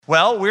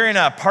Well, we're in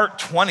part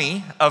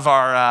 20 of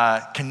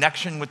our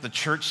Connection with the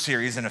Church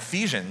series in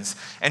Ephesians.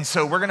 And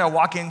so we're going to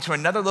walk into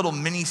another little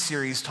mini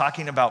series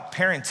talking about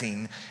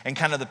parenting and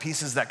kind of the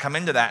pieces that come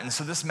into that. And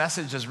so this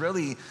message is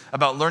really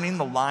about learning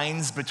the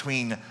lines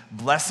between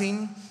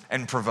blessing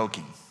and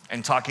provoking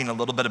and talking a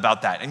little bit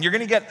about that. And you're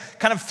going to get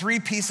kind of three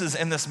pieces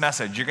in this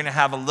message. You're going to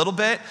have a little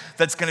bit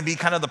that's going to be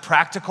kind of the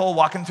practical,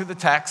 walking through the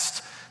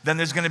text. Then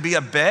there's going to be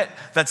a bit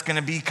that's going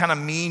to be kind of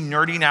me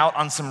nerding out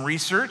on some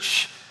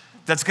research.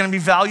 That's going to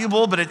be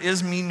valuable, but it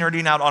is me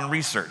nerding out on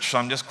research. So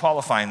I'm just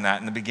qualifying that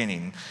in the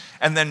beginning.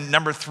 And then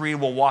number three,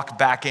 we'll walk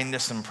back into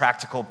some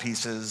practical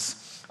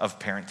pieces of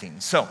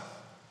parenting. So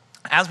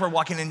as we're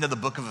walking into the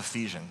book of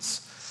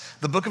Ephesians,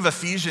 the book of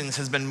Ephesians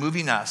has been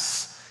moving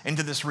us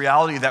into this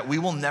reality that we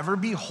will never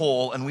be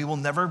whole and we will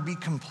never be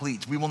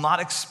complete. We will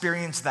not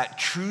experience that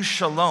true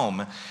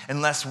shalom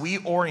unless we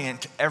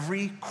orient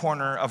every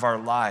corner of our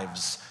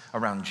lives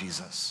around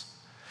Jesus.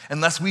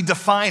 Unless we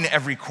define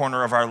every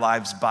corner of our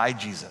lives by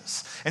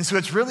Jesus. And so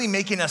it's really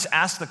making us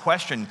ask the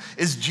question,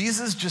 is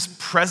Jesus just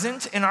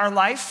present in our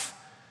life,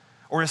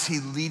 or is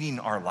he leading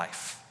our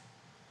life?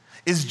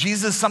 Is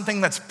Jesus something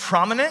that's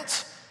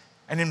prominent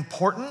and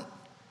important,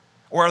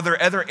 or are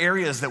there other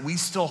areas that we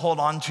still hold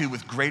on to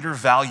with greater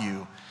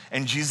value,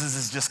 and Jesus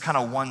is just kind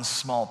of one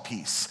small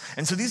piece?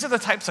 And so these are the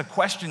types of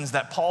questions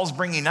that Paul's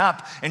bringing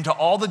up into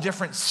all the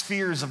different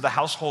spheres of the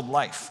household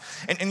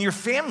life. And your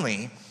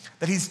family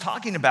that he's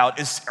talking about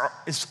is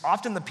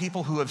often the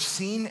people who have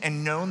seen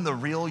and known the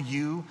real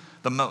you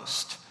the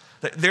most.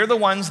 They're the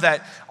ones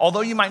that,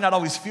 although you might not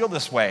always feel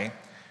this way,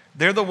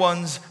 they're the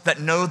ones that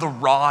know the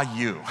raw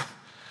you.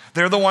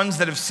 They're the ones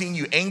that have seen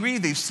you angry.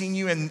 They've seen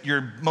you in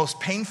your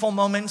most painful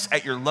moments,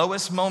 at your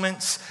lowest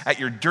moments, at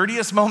your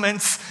dirtiest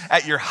moments,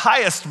 at your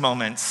highest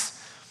moments.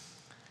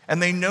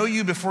 And they know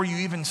you before you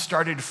even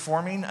started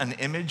forming an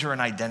image or an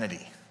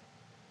identity.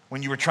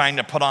 When you were trying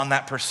to put on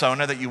that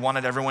persona that you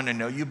wanted everyone to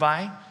know you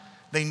by,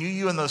 they knew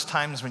you in those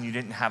times when you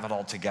didn't have it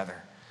all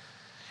together.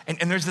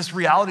 And there's this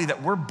reality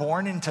that we're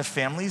born into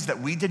families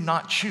that we did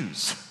not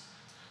choose.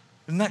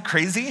 Isn't that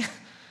crazy?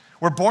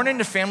 We're born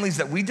into families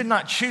that we did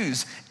not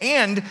choose.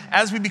 And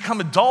as we become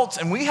adults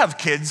and we have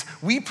kids,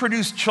 we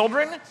produce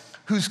children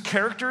whose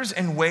characters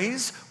and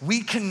ways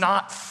we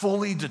cannot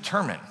fully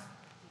determine.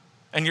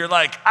 And you're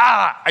like,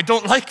 I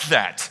don't like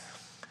that.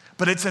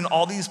 But it's in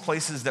all these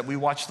places that we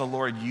watch the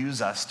Lord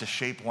use us to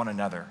shape one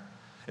another,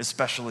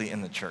 especially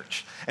in the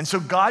church. And so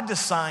God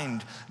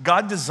designed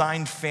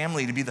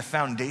family to be the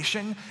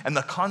foundation and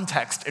the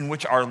context in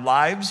which our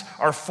lives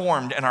are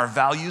formed and our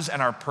values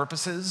and our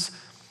purposes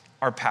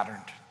are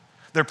patterned.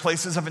 They're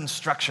places of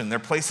instruction, they're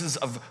places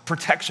of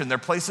protection, they're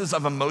places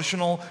of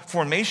emotional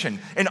formation.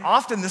 And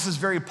often this is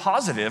very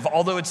positive,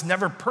 although it's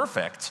never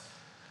perfect.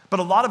 But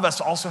a lot of us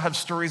also have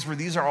stories where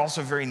these are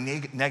also very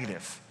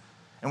negative,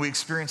 and we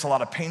experience a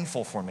lot of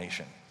painful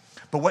formation.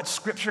 But what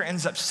Scripture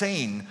ends up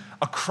saying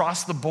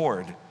across the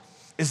board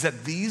is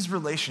that these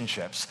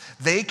relationships,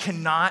 they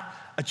cannot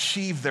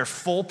achieve their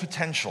full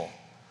potential,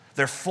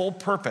 their full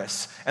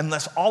purpose,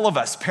 unless all of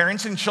us,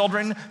 parents and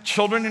children,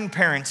 children and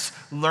parents,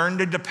 learn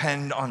to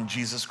depend on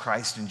Jesus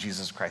Christ and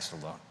Jesus Christ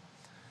alone.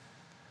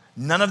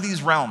 None of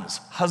these realms,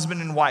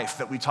 husband and wife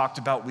that we talked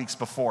about weeks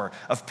before,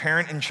 of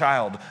parent and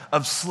child,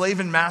 of slave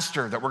and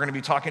master that we're going to be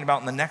talking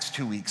about in the next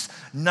 2 weeks,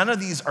 none of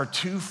these are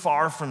too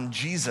far from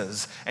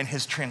Jesus and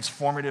his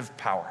transformative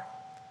power.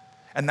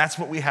 And that's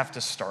what we have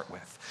to start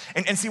with.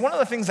 And see, one of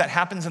the things that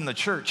happens in the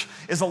church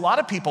is a lot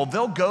of people,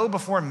 they'll go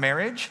before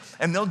marriage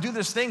and they'll do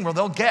this thing where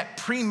they'll get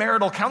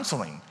premarital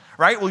counseling.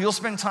 Right? Well, you'll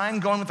spend time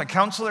going with a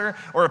counselor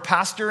or a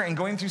pastor and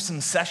going through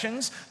some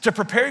sessions to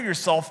prepare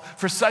yourself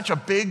for such a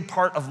big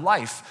part of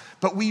life.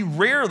 But we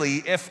rarely,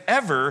 if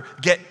ever,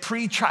 get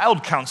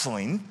pre-child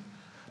counseling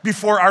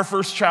before our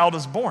first child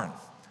is born,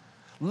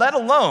 let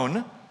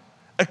alone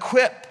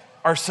equip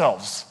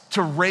ourselves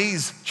to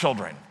raise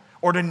children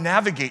or to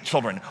navigate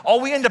children.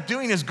 All we end up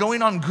doing is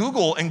going on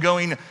Google and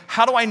going,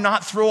 how do I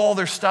not throw all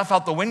their stuff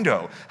out the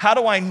window? How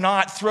do I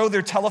not throw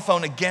their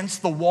telephone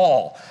against the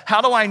wall?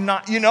 How do I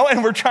not,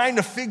 and we're trying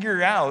to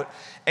figure out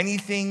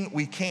anything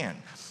we can.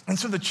 And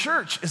so the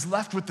church is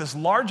left with this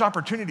large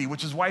opportunity,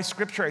 which is why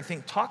Scripture, I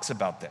think, talks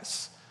about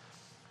this,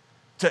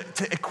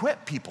 to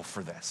equip people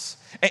for this.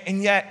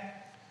 And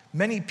yet,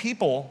 many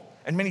people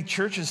and many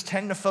churches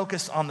tend to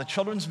focus on the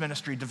children's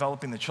ministry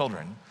developing the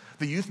children,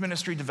 the youth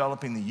ministry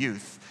developing the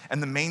youth,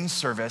 and the main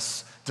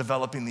service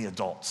developing the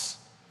adults.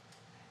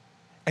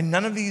 And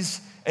none of these,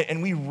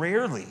 and we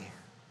rarely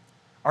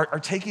are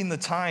taking the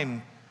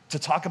time to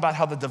talk about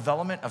how the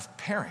development of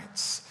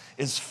parents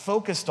is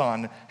focused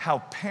on how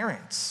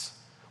parents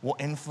will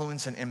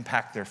influence and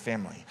impact their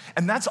family.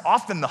 And that's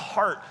often the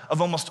heart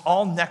of almost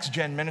all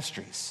next-gen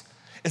ministries,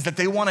 is that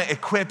they want to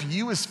equip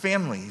you as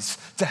families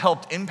to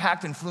help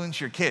impact,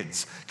 influence your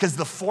kids. Because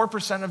the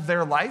 4% of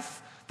their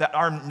life that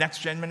our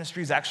next-gen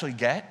ministries actually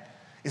get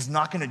is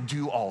not going to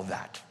do all of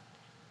that.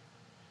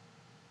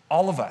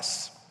 All of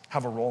us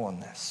have a role in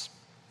this.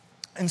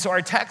 And so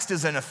our text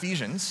is in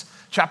Ephesians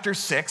chapter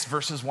 6,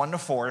 verses 1 to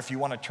 4. If you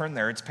want to turn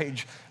there, it's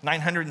page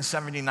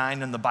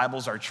 979 in the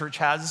Bibles our church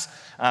has.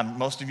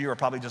 Most of you are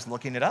probably just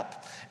looking it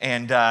up.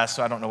 And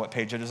so I don't know what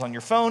page it is on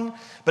your phone.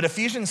 But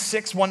Ephesians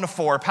 6, 1 to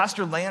 4,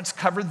 Pastor Lance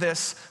covered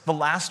this the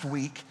last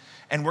week.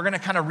 And we're going to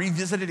kind of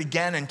revisit it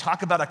again and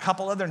talk about a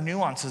couple other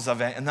nuances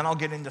of it. And then I'll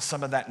get into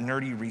some of that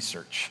nerdy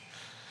research.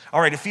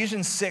 All right,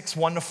 Ephesians 6,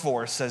 1 to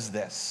 4 says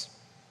this.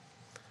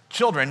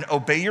 Children,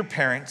 obey your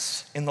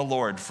parents in the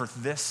Lord, for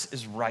this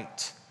is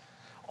right.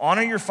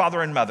 Honor your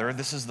father and mother,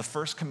 this is the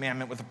first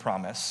commandment with a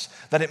promise,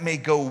 that it may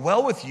go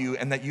well with you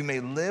and that you may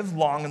live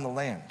long in the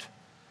land.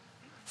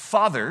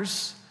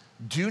 Fathers,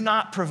 do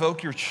not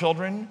provoke your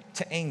children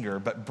to anger,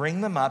 but bring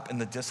them up in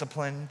the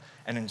discipline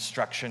and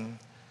instruction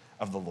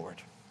of the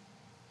Lord.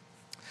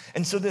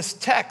 And so this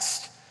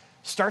text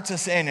starts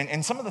us in,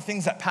 and some of the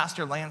things that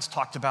Pastor Lance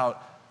talked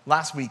about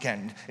last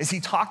weekend is he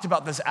talked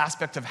about this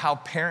aspect of how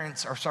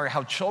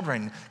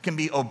children can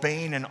be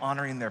obeying and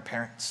honoring their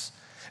parents.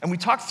 And we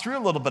talked through a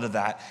little bit of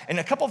that. And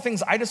a couple of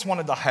things I just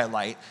wanted to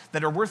highlight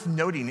that are worth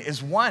noting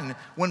is one,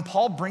 when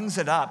Paul brings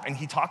it up and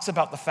he talks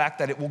about the fact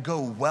that it will go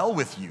well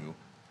with you,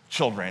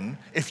 children,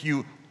 if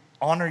you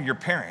honor your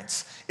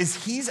parents,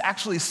 is he's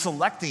actually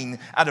selecting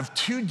out of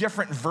two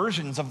different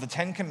versions of the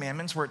 10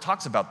 Commandments where it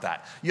talks about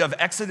that. You have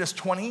Exodus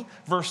 20,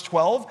 verse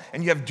 12,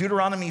 and you have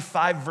Deuteronomy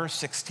 5, verse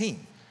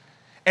 16.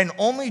 And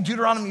only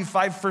Deuteronomy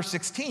 5, verse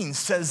 16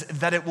 says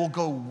that it will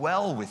go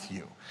well with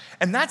you.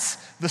 And that's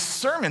the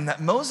sermon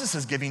that Moses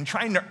is giving,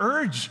 trying to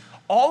urge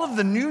all of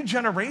the new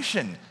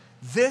generation.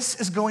 This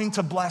is going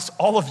to bless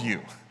all of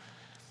you.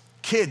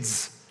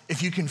 Kids,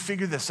 if you can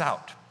figure this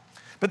out.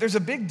 But there's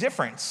a big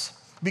difference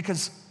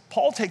because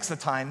Paul takes the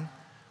time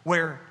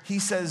where he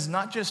says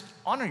not just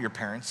honor your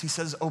parents, he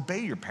says obey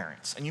your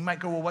parents. And you might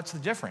go, well, what's the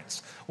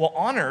difference? Well,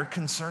 honor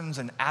concerns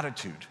an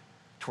attitude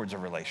towards a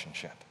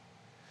relationship.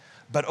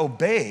 But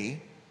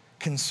obey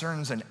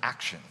concerns an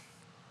action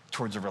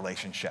towards a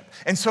relationship.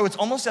 And so it's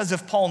almost as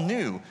if Paul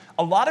knew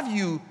a lot of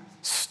you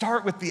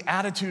start with the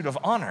attitude of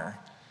honor,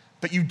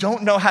 but you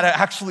don't know how to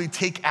actually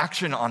take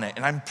action on it.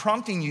 And I'm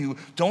prompting you,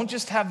 don't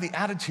just have the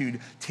attitude,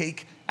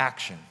 take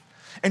action.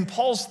 And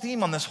Paul's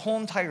theme on this whole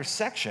entire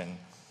section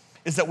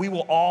is that we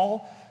are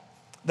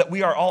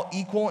all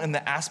equal in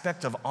the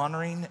aspect of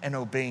honoring and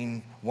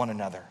obeying one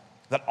another.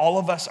 That all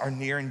of us are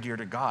near and dear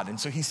to God. And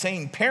so he's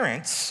saying,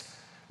 parents,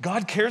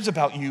 God cares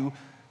about your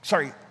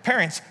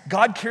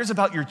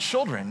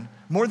children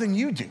more than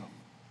you do.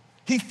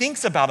 He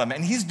thinks about them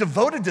and he's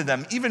devoted to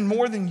them even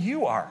more than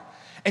you are.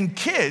 And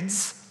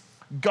kids,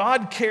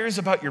 God cares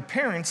about your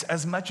parents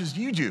as much as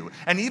you do.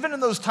 And even in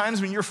those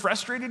times when you're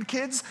frustrated,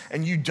 kids,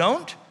 and you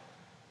don't,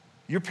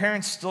 your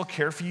parents still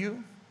care for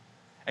you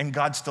and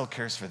God still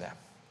cares for them.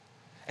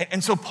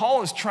 And so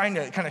Paul is trying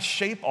to kind of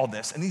shape all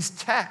this. And these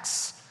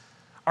texts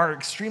are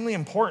extremely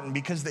important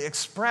because they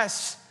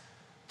express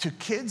to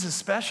kids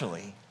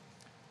especially,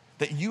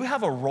 that you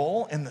have a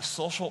role in the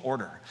social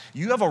order.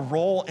 You have a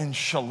role in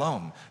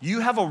shalom.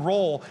 You have a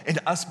role in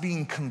us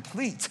being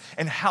complete.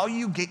 And how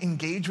you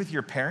engage with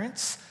your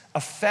parents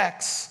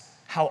affects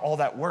how all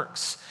that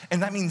works.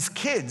 And that means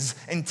kids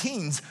and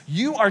teens,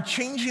 you are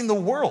changing the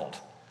world.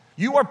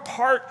 You are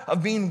part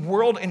of being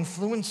world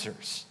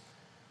influencers.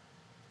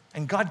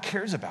 And God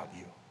cares about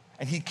you.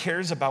 And he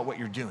cares about what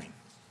you're doing.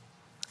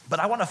 But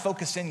I want to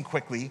focus in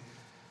quickly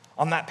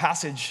on that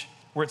passage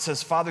where it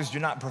says, fathers, do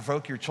not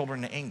provoke your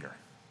children to anger.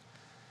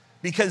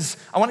 Because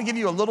I want to give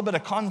you a little bit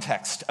of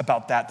context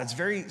about that that's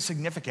very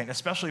significant,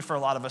 especially for a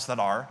lot of us that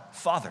are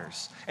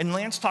fathers. And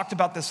Lance talked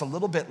about this a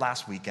little bit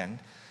last weekend.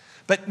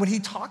 But when he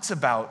talks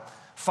about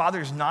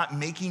fathers not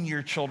making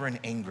your children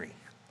angry,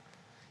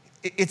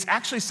 it's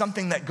actually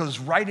something that goes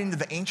right into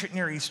the ancient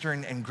Near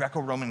Eastern and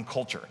Greco-Roman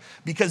culture.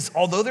 Because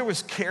although there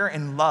was care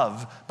and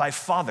love by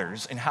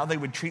fathers in how they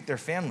would treat their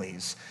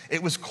families,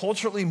 it was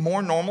culturally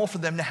more normal for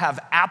them to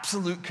have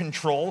absolute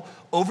control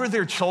over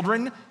their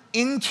children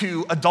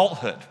into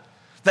adulthood.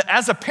 That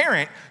as a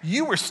parent,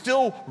 you were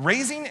still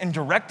raising and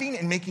directing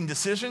and making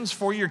decisions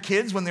for your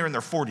kids when they're in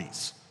their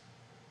 40s.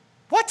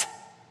 What?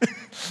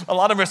 A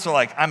lot of us are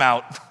like, I'm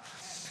out.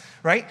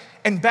 Right?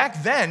 And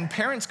back then,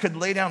 parents could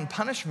lay down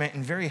punishment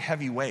in very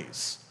heavy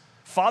ways.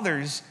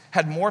 Fathers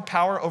had more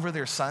power over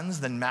their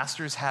sons than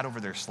masters had over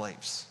their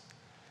slaves.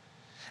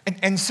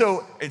 And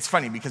so it's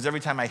funny because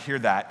every time I hear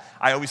that,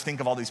 I always think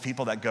of all these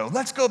people that go,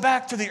 let's go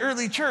back to the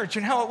early church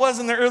and how it was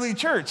in the early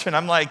church. And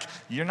I'm like,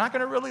 you're not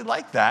going to really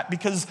like that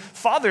because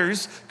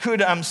fathers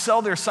could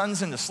sell their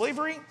sons into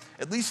slavery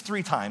at least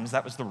 3 times.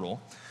 That was the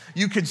rule.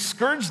 You could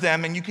scourge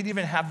them and you could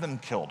even have them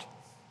killed.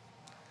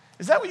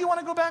 Is that what you want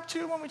to go back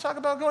to when we talk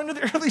about going to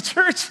the early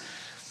church?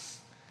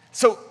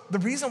 So the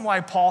reason why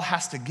Paul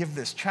has to give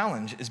this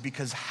challenge is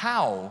because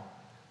how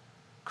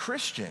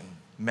Christian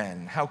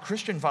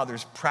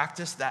fathers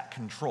practiced that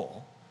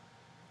control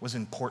was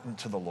important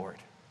to the Lord.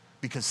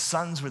 because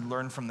sons would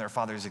learn from their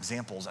father's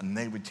examples and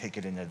they would take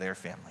it into their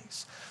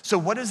families. So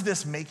what is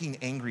this making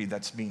angry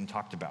that's being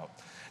talked about?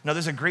 Now,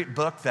 there's a great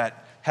book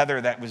that Heather,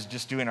 that was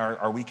just doing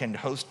our weekend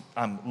host,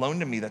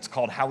 loaned to me that's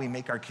called How We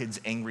Make Our Kids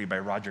Angry by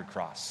Roger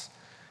Cross.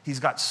 He's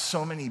got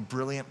so many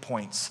brilliant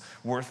points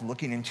worth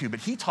looking into, but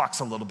he talks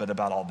a little bit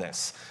about all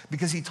this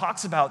because he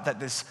talks about that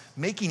this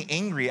making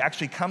angry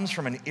actually comes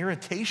from an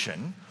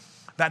irritation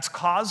that's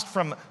caused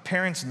from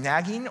parents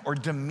nagging or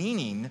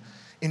demeaning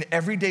in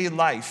everyday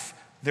life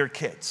their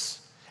kids.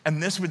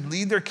 And this would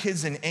lead their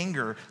kids in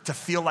anger to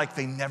feel like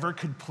they never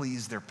could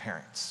please their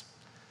parents.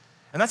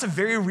 And that's a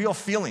very real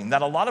feeling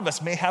that a lot of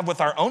us may have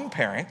with our own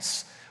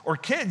parents or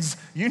kids.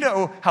 You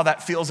know how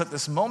that feels at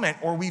this moment,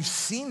 or we've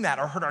seen that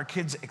or heard our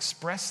kids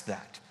express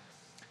that.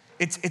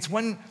 It's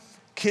when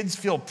kids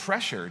feel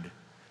pressured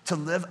to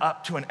live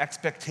up to an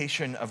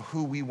expectation of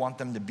who we want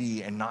them to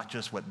be and not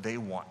just what they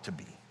want to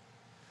be.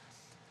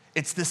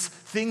 It's this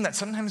thing that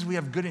sometimes we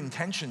have good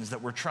intentions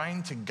that we're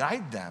trying to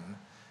guide them,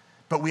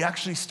 but we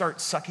actually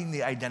start sucking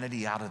the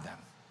identity out of them,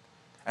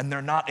 and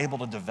they're not able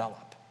to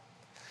develop.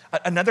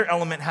 Another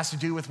element has to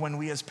do with when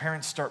we as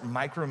parents start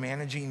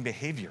micromanaging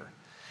behavior.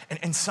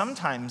 And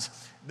sometimes,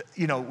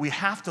 we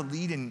have to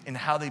lead in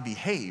how they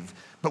behave,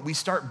 but we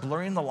start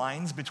blurring the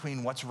lines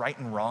between what's right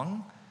and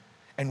wrong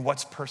and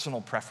what's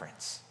personal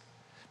preference.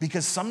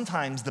 Because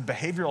sometimes the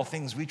behavioral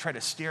things we try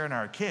to steer in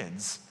our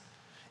kids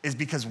is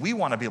because we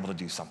want to be able to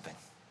do something.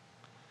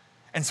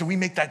 And so we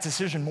make that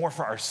decision more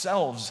for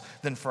ourselves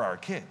than for our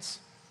kids.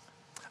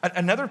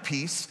 Another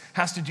piece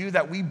has to do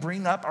that we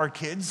bring up our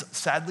kids,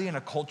 sadly, in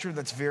a culture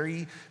that's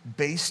very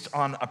based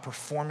on a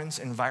performance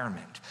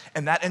environment.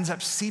 And that ends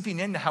up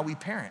seeping into how we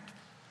parent.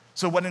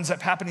 So what ends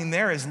up happening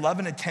there is love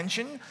and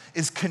attention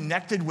is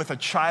connected with a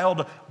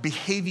child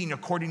behaving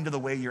according to the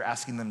way you're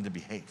asking them to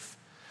behave.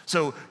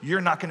 So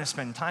you're not going to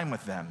spend time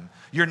with them.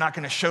 You're not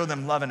going to show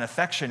them love and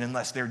affection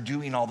unless they're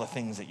doing all the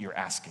things that you're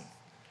asking.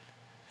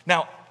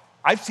 Now,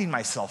 I've seen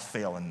myself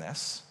fail in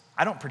this.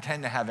 I don't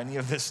pretend to have any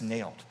of this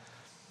nailed.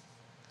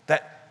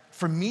 That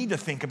for me to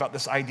think about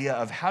this idea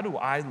of how do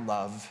I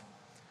love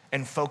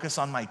and focus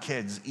on my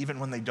kids even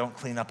when they don't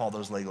clean up all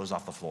those Legos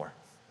off the floor,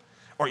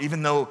 or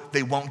even though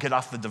they won't get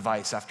off the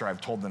device after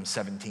I've told them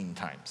 17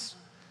 times.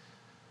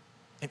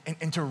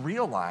 And to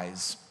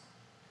realize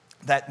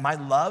that my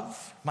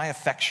love, my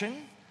affection,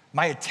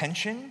 my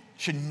attention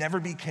should never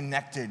be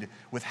connected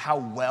with how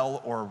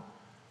well or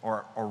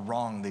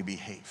wrong they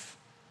behave.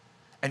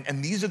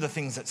 And these are the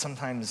things that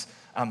sometimes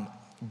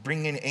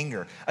bring in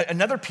anger.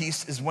 Another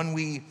piece is when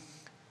we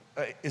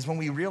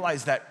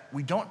realize that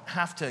we don't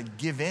have to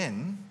give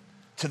in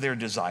to their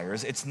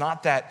desires. It's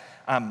not that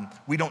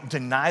we don't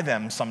deny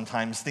them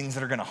sometimes things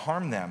that are going to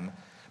harm them,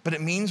 but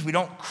it means we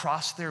don't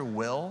cross their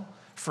will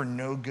for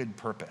no good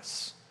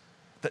purpose.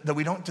 That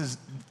we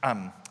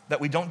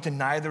don't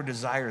deny their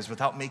desires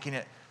without making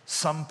it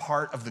some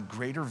part of the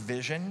greater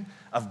vision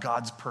of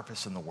God's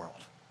purpose in the world.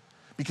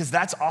 Because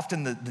that's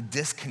often the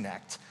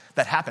disconnect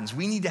that happens.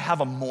 We need to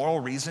have a moral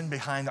reason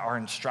behind our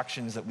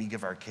instructions that we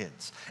give our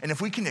kids. And if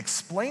we can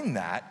explain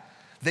that,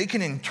 they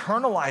can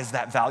internalize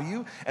that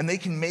value and they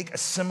can make a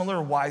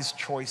similar wise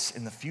choice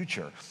in the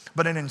future.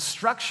 But an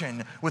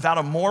instruction without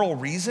a moral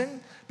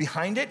reason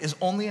behind it is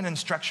only an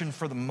instruction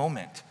for the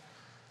moment.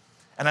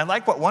 And I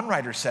like what one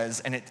writer says,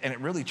 and it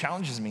really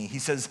challenges me. He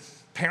says,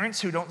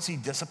 parents who don't see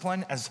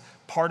discipline as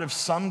part of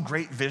some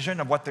great vision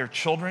of what their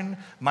children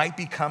might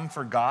become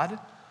for God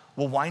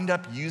will wind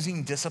up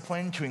using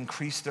discipline to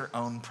increase their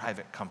own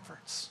private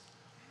comforts.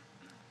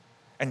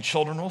 And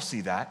children will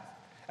see that,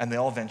 and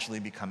they'll eventually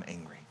become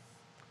angry.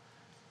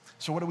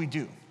 So what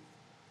do?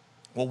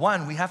 Well,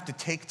 one, we have to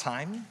take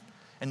time,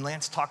 and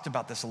Lance talked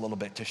about this a little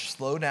bit, to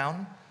slow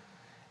down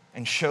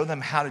and show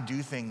them how to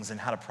do things and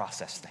how to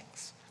process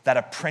things. That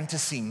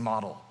apprenticing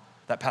model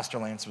that Pastor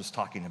Lance was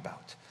talking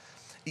about.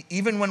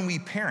 Even when we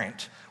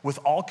parent with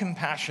all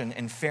compassion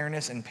and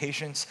fairness and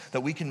patience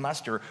that we can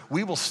muster,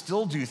 we will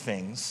still do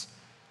things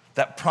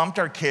that prompt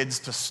our kids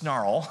to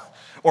snarl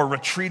or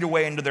retreat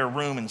away into their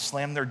room and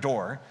slam their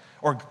door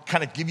or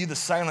kind of give you the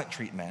silent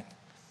treatment.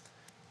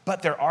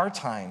 But there are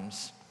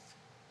times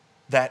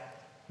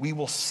that we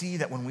will see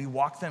that when we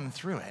walk them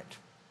through it,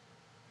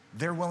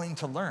 they're willing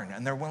to learn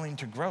and they're willing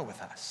to grow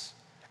with us.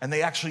 And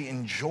they actually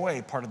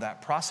enjoy part of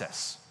that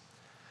process.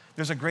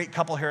 There's a great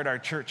couple here at our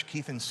church,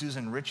 Keith and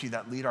Susan Ritchie,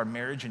 that lead our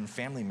marriage and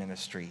family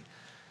ministry.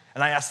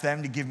 And I asked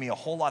them to give me a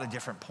whole lot of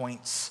different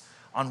points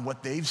on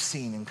what they've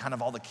seen and kind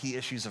of all the key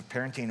issues of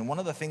parenting. And one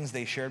of the things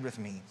they shared with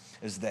me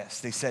is this.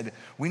 They said,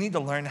 we need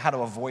to learn how to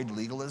avoid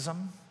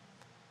legalism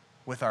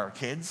with our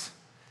kids.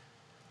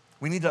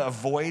 We need to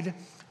avoid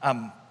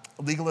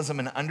legalism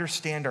and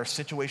understand our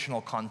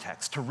situational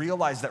context, to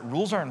realize that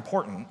rules are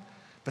important,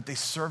 but they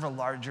serve a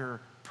larger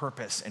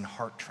purpose in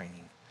heart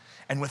training.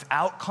 And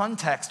without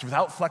context,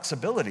 without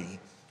flexibility,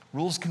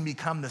 rules can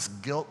become this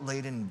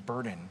guilt-laden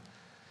burden.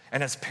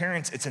 And as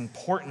parents, it's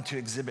important to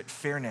exhibit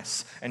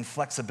fairness and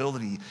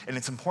flexibility, and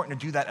it's important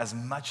to do that as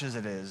much as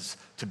it is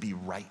to be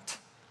right?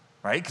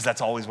 Because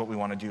that's always what we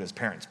want to do as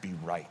parents, be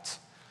right.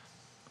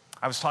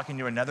 I was talking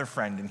to another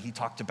friend, and he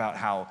talked about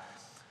how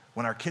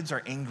when our kids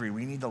are angry,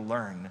 we need to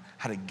learn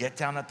how to get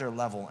down at their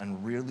level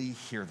and really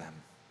hear them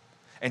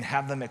and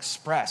have them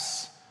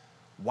express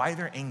why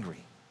they're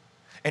angry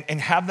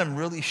and have them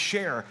really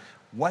share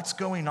what's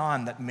going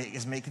on that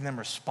is making them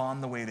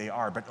respond the way they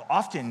are. But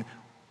often,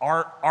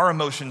 our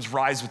emotions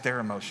rise with their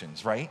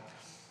emotions, right?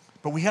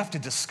 But we have to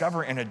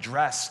discover and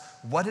address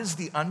what is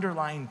the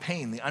underlying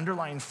pain, the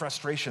underlying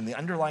frustration, the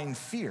underlying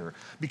fear,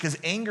 because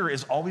anger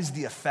is always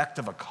the effect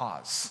of a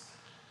cause.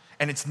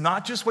 And it's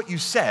not just what you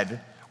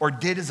said or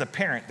did as a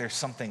parent, there's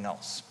something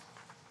else.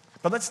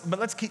 But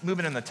let's keep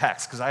moving in the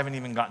text, because I haven't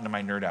even gotten to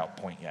my nerd out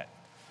point yet.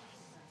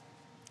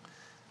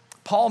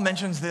 Paul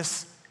mentions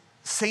this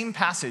same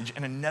passage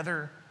in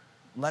another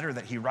letter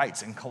that he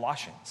writes in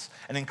Colossians.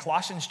 And in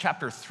Colossians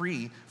chapter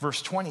 3,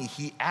 verse 20,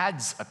 he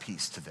adds a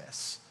piece to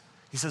this.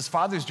 He says,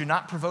 "Fathers, do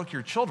not provoke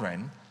your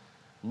children,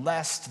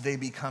 lest they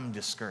become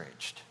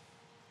discouraged."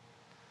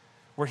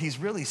 Where he's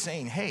really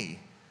saying, hey,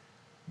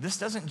 this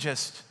doesn't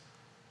just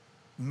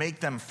make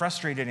them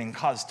frustrated and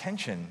cause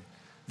tension.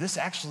 This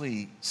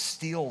actually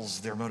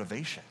steals their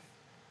motivation.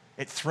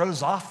 It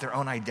throws off their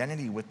own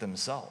identity with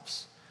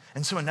themselves.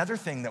 And so another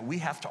thing that we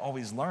have to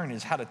always learn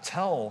is how to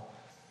tell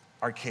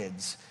our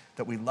kids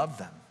that we love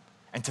them,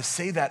 and to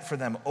say that for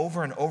them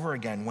over and over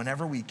again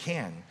whenever we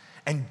can,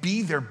 and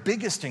be their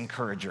biggest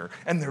encourager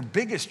and their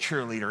biggest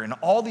cheerleader in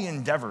all the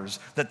endeavors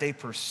that they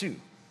pursue.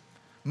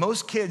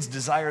 Most kids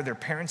desire their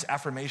parents'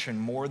 affirmation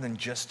more than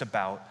just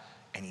about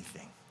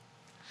anything.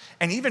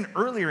 And even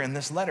earlier in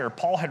this letter,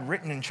 Paul had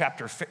written in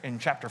chapter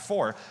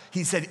 4,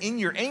 he said, "In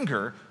your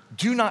anger,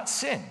 do not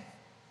sin."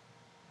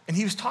 And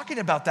he was talking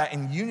about that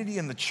in unity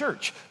in the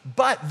church.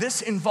 But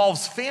this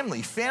involves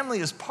family. Family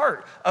is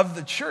part of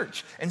the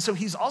church. And so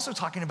he's also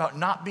talking about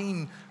not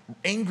being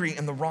angry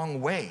in the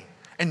wrong way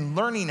and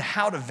learning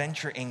how to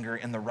vent your anger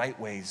in the right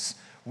ways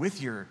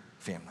with your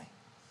family.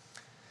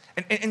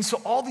 And so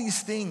all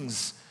these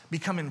things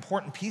become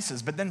important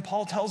pieces. But then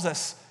Paul tells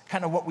us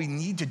kind of what we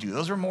need to do.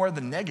 Those are more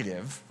the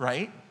negative,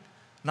 right?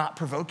 Not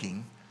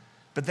provoking.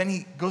 But then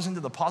he goes into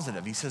the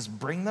positive. He says,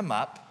 bring them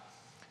up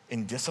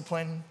in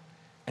discipline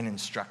and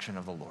instruction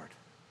of the Lord.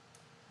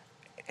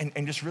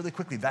 And just really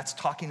quickly, that's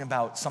talking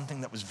about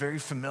something that was very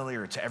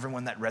familiar to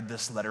everyone that read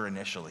this letter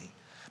initially,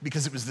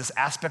 because it was this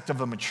aspect of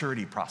a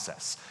maturity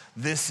process.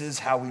 This is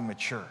how we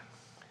mature.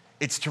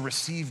 It's to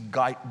receive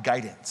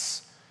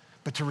guidance,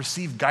 but to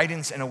receive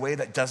guidance in a way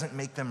that doesn't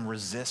make them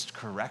resist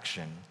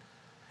correction,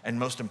 and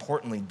most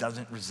importantly,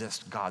 doesn't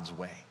resist God's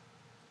way.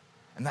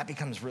 And that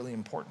becomes really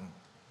important.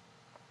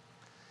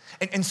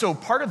 And so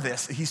part of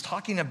this, he's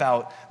talking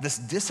about this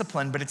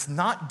discipline, but it's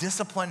not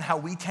discipline how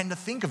we tend to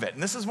think of it.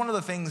 And this is one of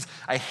the things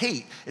I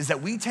hate, is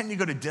that we tend to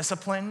go to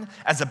discipline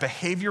as a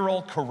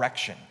behavioral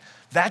correction.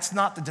 That's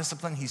not the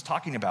discipline he's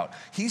talking about.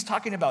 He's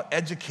talking about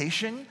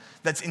education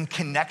that's in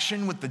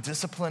connection with the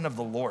discipline of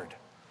the Lord.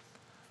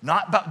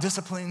 Not about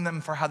disciplining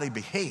them for how they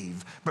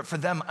behave, but for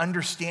them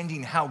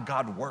understanding how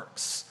God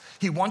works.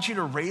 He wants you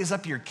to raise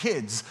up your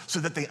kids so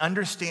that they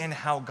understand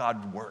how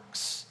God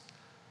works.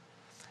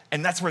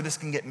 And that's where this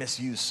can get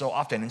misused so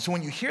often. And so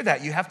when you hear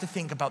that, you have to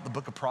think about the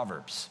book of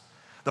Proverbs.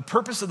 The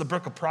purpose of the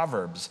book of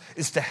Proverbs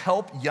is to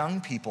help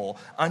young people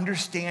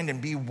understand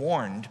and be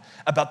warned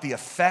about the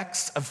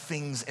effects of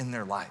things in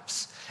their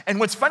lives.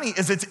 And what's funny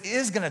is it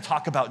is going to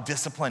talk about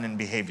discipline and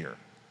behavior,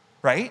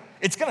 right?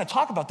 It's going to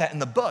talk about that in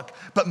the book,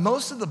 but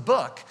most of the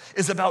book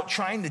is about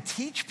trying to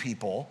teach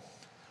people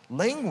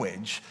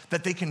language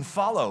that they can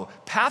follow,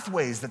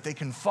 pathways that they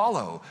can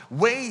follow,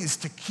 ways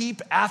to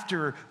keep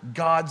after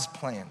God's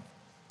plan.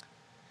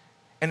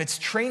 And it's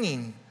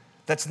training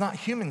that's not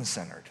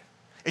human-centered.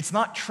 It's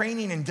not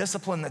training and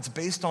discipline that's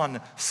based on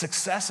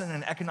success in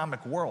an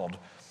economic world,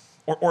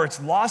 or it's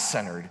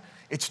law-centered.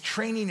 It's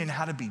training in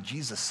how to be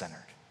Jesus-centered.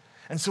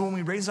 And so when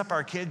we raise up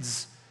our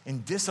kids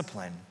in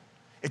discipline,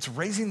 it's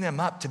raising them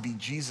up to be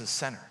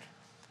Jesus-centered.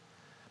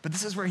 But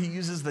this is where he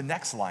uses the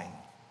next line,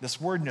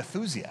 this word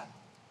nethusia,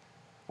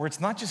 where it's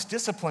not just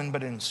discipline,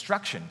 but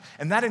instruction.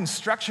 And that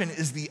instruction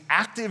is the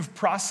active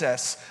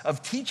process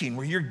of teaching,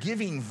 where you're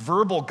giving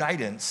verbal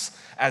guidance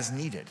as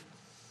needed.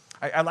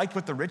 I liked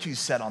what the Richies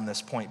said on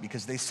this point,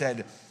 because they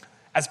said,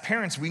 as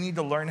parents, we need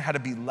to learn how to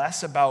be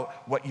less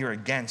about what you're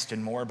against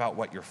and more about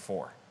what you're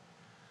for.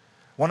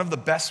 One of the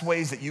best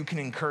ways that you can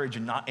encourage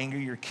and not anger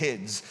your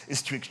kids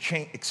is to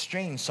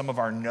exchange some of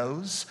our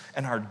no's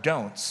and our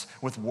don'ts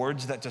with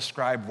words that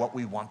describe what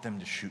we want them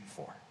to shoot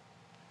for.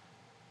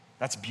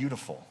 That's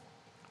beautiful.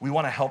 We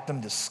want to help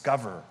them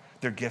discover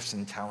their gifts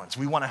and talents.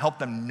 We want to help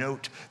them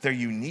note their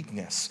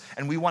uniqueness.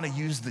 And we want to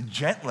use the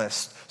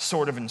gentlest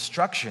sort of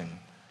instruction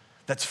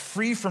that's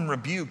free from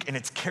rebuke, and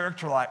it's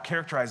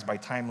characterized by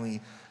timely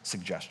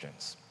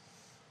suggestions.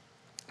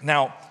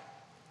 Now,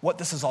 what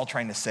this is all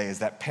trying to say is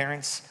that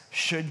parents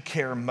should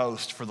care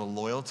most for the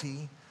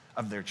loyalty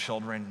of their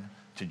children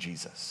to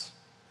Jesus,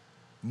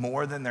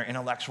 more than their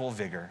intellectual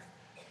vigor,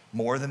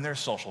 more than their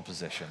social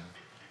position,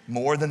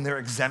 more than their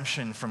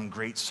exemption from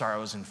great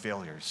sorrows and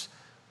failures.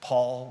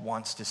 Paul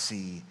wants to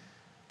see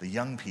the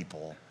young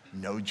people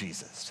know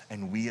Jesus.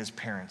 And we as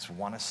parents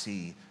want to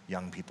see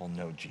young people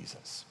know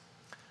Jesus.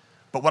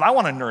 But what I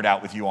want to nerd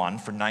out with you on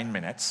for 9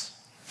 minutes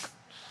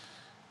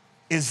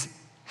is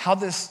how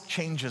this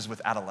changes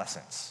with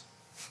adolescence.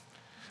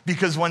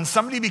 Because when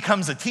somebody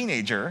becomes a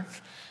teenager,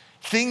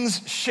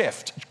 things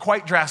shift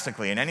quite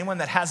drastically. And anyone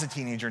that has a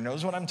teenager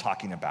knows what I'm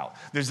talking about.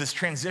 There's this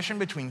transition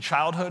between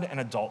childhood and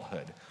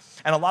adulthood.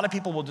 And a lot of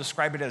people will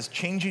describe it as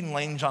changing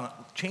lanes on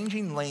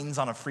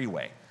a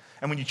freeway.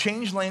 And when you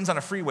change lanes on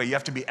a freeway, you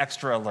have to be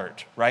extra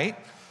alert, right?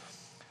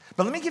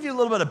 But let me give you a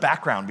little bit of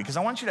background, because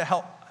I want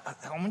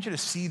you to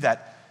see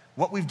that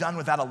what we've done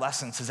with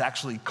adolescence has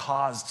actually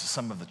caused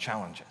some of the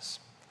challenges.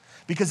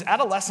 Because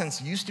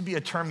adolescence used to be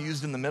a term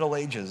used in the Middle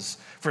Ages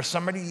for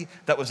somebody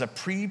that was a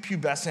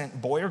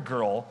prepubescent boy or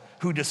girl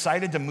who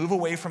decided to move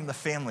away from the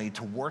family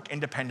to work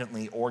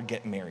independently or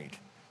get married,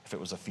 if it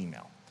was a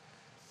female.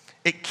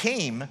 It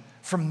came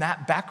from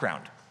that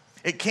background.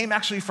 It came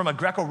actually from a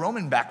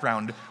Greco-Roman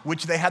background,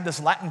 which they had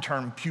this Latin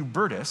term,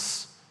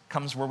 pubertus,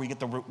 comes where we get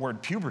the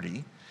word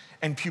puberty.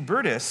 And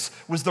pubertus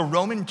was the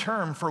Roman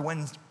term for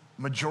when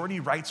majority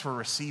rights were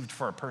received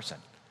for a person.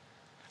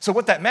 So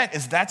what that meant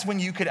is that's when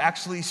you could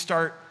actually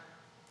start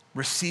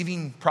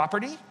receiving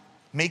property,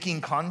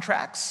 making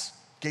contracts,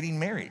 getting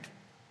married,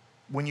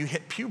 when you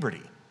hit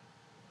puberty.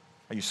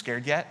 Are you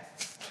scared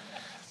yet?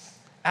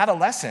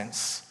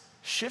 Adolescence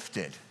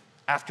shifted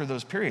after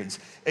those periods.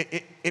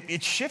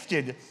 It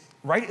shifted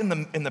right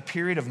in the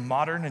period of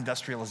modern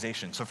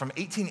industrialization. So from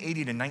 1880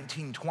 to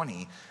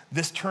 1920,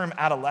 this term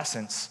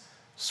adolescence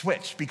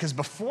switched, because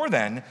before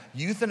then,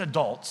 youth and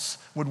adults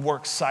would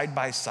work side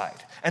by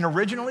side. And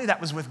originally that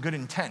was with good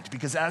intent,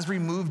 because as we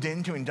moved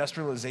into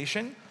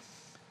industrialization,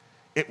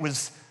 it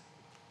was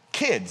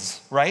kids,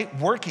 right,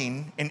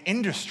 working in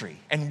industry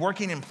and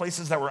working in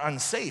places that were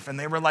unsafe. And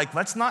they were like,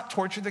 let's not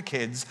torture the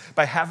kids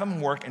by having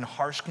them work in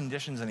harsh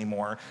conditions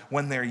anymore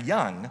when they're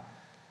young.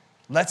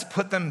 Let's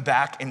put them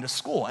back into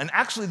school. And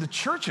actually the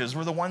churches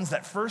were the ones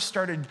that first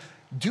started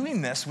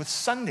doing this with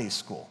Sunday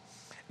school.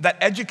 That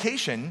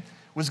education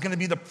was going to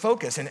be the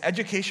focus, and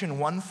education,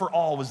 one for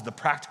all, was the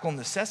practical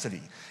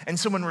necessity. And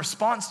so in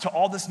response to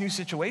all this new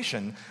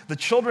situation, the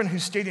children who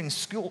stayed in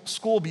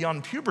school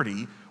beyond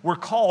puberty were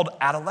called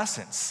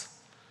adolescents.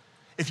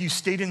 If you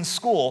stayed in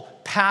school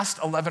past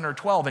 11 or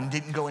 12 and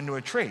didn't go into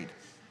a trade.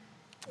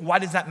 Why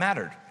does that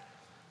matter?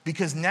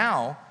 Because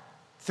now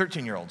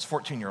 13-year-olds,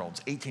 14-year-olds,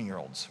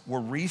 18-year-olds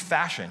were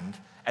refashioned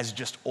as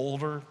just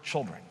older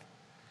children.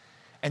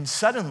 And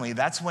suddenly,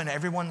 that's when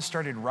everyone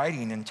started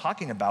writing and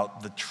talking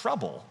about the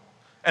trouble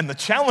and the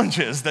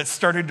challenges that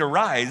started to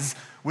rise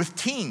with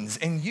teens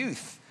and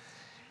youth.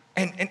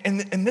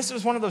 And this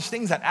was one of those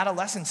things that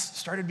adolescents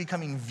started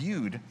becoming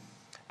viewed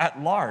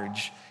at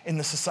large in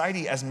the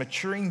society as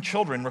maturing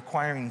children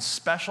requiring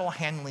special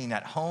handling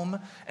at home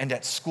and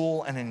at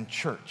school and in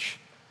church.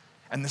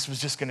 And this was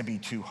just going to be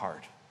too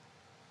hard.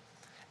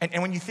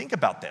 And when you think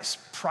about this,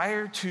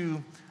 prior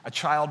to a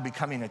child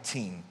becoming a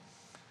teen,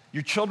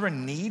 your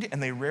children need,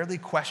 and they rarely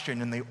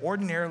question, and they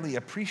ordinarily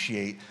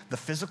appreciate the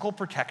physical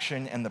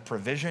protection and the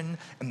provision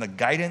and the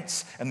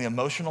guidance and the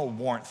emotional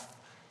warmth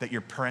that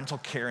your parental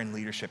care and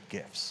leadership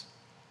gives.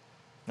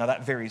 Now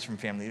that varies from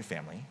family to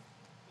family.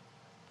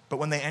 But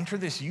when they enter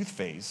this youth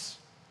phase,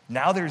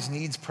 now there's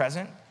needs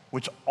present,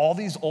 which all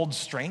these old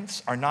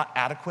strengths are not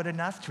adequate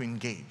enough to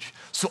engage.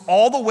 So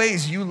all the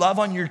ways you love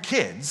on your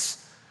kids,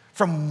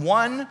 from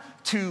 0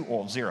 to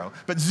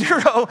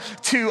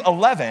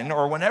 11,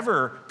 or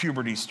whenever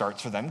puberty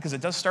starts for them, because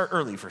it does start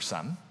early for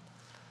some,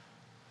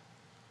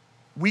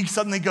 we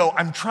suddenly go,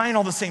 I'm trying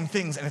all the same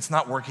things and it's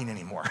not working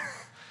anymore.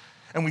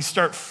 And we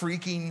start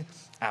freaking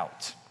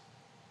out.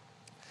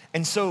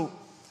 And so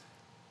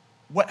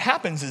what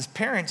happens is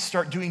parents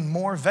start doing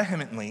more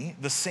vehemently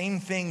the same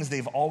things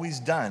they've always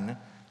done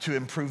to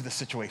improve the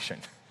situation.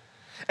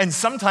 And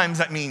sometimes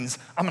that means,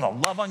 I'm going to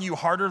love on you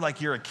harder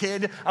like you're a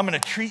kid. I'm going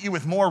to treat you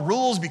with more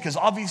rules because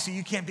obviously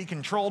you can't be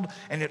controlled,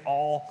 and it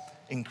all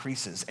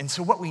increases. And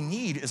so what we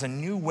need is a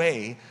new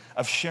way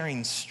of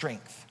sharing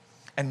strength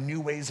and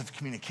new ways of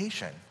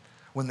communication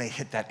when they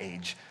hit that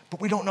age.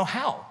 But we don't know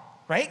how,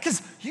 right?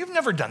 Because you've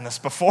never done this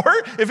before.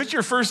 If it's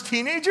your first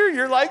teenager,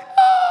 you're like,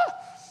 ah.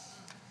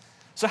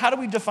 So how do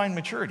we define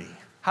maturity?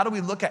 How do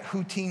we look at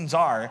who teens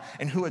are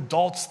and who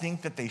adults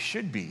think that they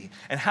should be?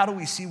 And how do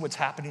we see what's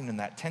happening in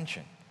that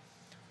tension?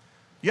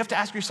 You have to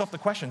ask yourself the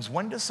questions.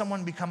 When does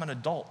someone become an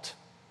adult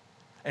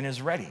and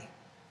is ready?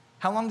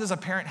 How long does a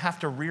parent have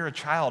to rear a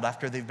child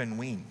after they've been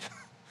weaned?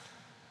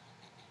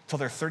 Till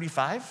they're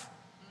 35?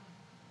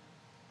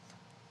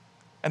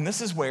 And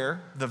this is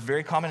where the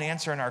very common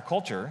answer in our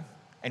culture,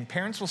 and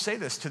parents will say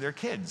this to their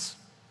kids,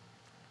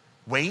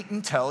 wait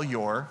until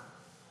you're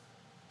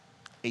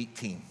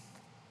 18.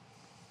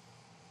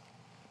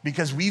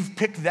 Because we've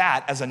picked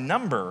that as a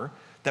number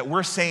that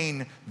we're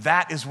saying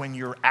that is when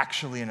you're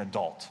actually an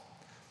adult.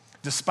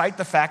 Despite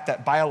the fact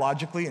that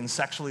biologically and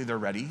sexually they're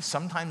ready,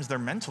 sometimes they're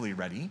mentally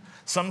ready,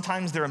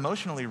 sometimes they're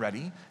emotionally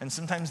ready, and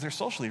sometimes they're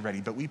socially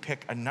ready. But we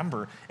pick a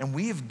number, and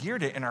we have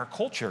geared it in our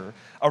culture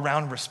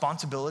around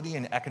responsibility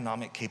and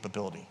economic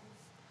capability.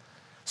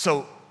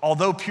 So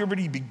although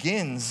puberty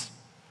begins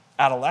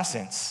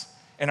adolescence,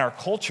 in our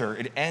culture,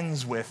 it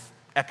ends with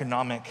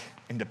economic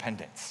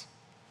independence.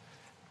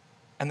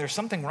 And there's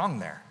something wrong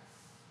there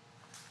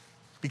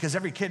because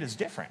every kid is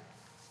different.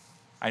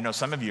 I know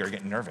some of you are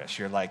getting nervous.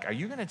 You're like, are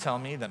you going to tell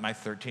me that my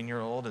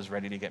 13-year-old is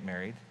ready to get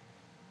married?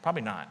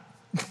 Probably not.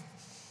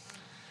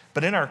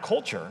 But in our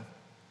culture,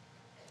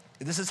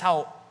 this is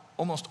how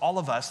almost all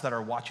of us that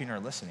are watching or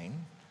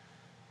listening,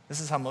 this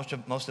is how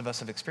most of us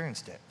have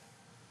experienced it.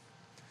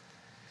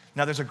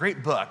 Now, there's a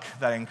great book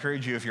that I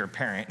encourage you, if you're a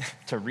parent,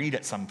 to read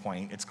at some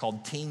point. It's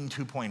called Teen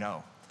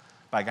 2.0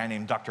 by a guy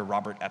named Dr.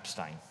 Robert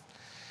Epstein.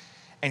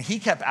 And he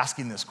kept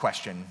asking this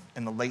question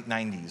in the late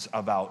 90s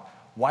about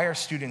why are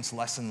students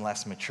less and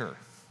less mature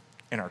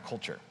in our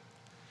culture?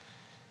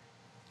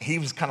 He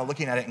was kind of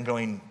looking at it and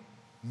going,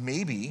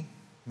 maybe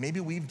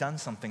we've done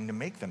something to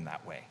make them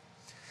that way.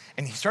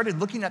 And he started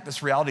looking at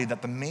this reality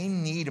that the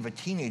main need of a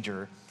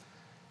teenager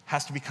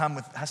has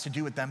to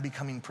do with them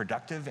becoming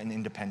productive and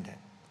independent.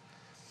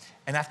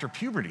 And after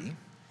puberty,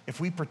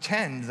 if we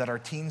pretend that our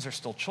teens are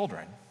still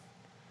children,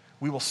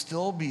 we will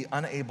still be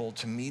unable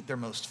to meet their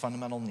most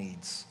fundamental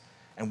needs,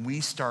 and we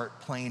start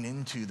playing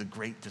into the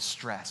great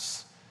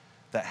distress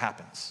that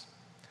happens.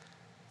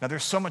 Now,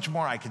 there's so much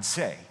more I could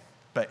say,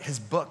 but his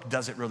book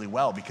does it really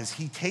well because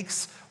he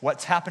takes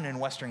what's happened in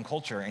Western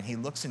culture and he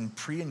looks in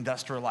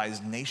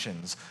pre-industrialized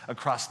nations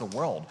across the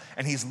world,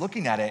 and he's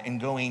looking at it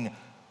and going,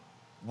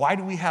 why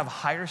do we have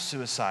higher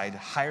suicide,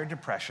 higher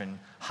depression,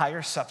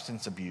 higher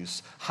substance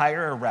abuse,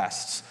 higher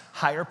arrests,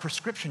 higher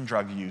prescription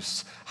drug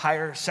use,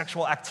 higher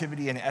sexual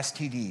activity and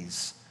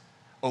STDs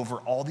over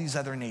all these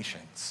other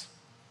nations?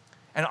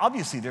 And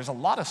obviously, there's a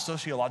lot of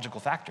sociological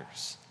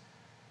factors.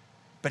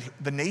 But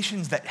the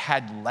nations that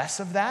had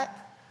less of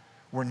that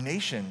were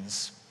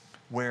nations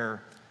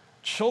where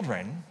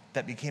children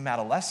that became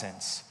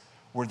adolescents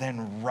were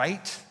then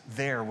right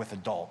there with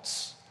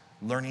adults,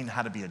 learning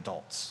how to be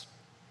adults.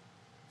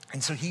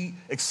 And so he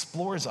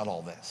explores at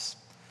all this.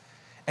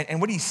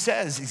 And what he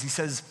says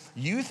is,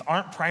 youth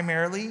aren't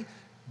primarily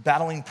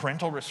battling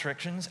parental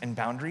restrictions and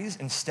boundaries.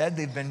 Instead,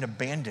 they've been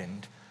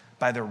abandoned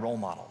by their role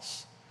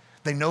models.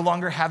 They no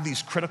longer have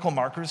these critical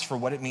markers for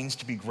what it means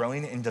to be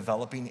growing and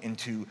developing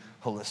into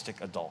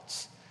holistic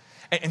adults.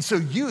 And so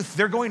youth,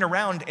 they're going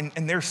around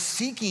and they're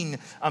seeking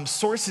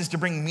sources to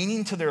bring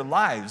meaning to their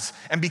lives.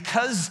 And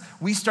because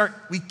we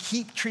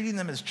keep treating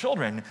them as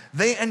children,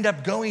 they end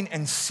up going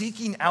and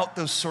seeking out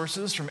those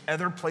sources from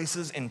other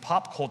places in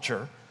pop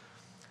culture.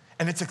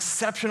 And it's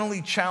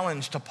exceptionally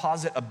challenged to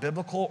posit a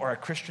biblical or a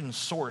Christian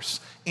source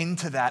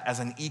into that as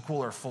an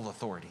equal or full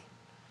authority.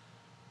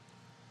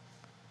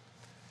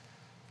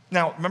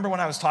 Now, remember when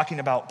I was talking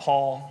about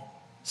Paul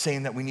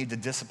saying that we need to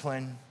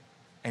discipline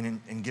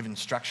and give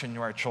instruction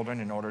to our children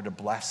in order to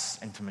bless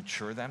and to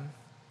mature them?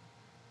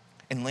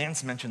 And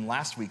Lance mentioned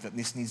last week that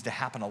this needs to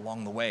happen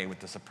along the way with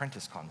this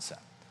apprentice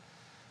concept.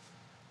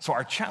 So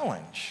our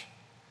challenge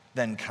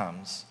then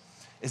comes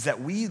is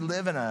that we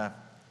live in a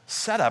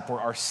setup where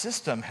our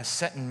system has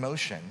set in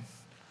motion,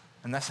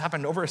 and that's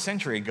happened over a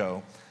century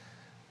ago,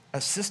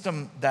 a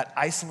system that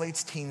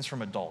isolates teens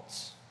from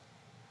adults.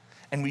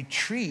 And we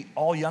treat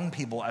all young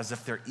people as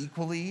if they're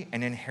equally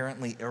and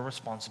inherently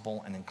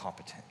irresponsible and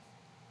incompetent.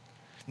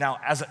 Now,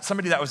 as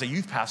somebody that was a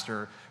youth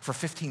pastor for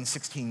 15,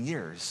 16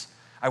 years,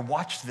 I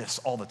watched this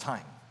all the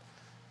time.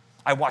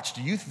 I watched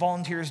youth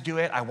volunteers do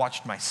it. I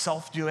watched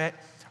myself do it.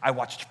 I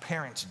watched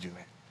parents do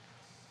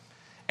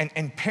it.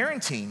 And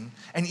parenting,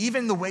 and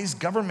even the ways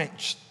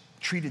government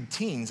treated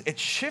teens, it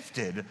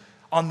shifted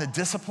on the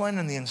discipline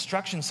and the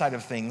instruction side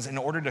of things in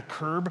order to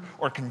curb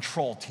or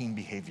control teen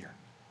behavior.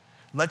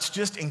 Let's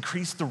just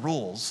increase the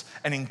rules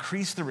and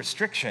increase the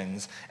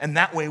restrictions, and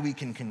that way we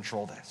can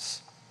control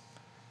this.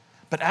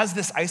 But as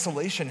this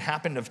isolation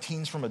happened of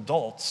teens from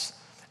adults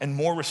and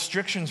more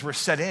restrictions were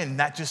set in,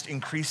 that just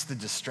increased the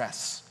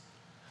distress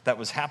that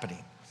was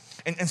happening.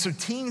 And so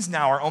teens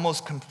now are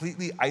almost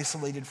completely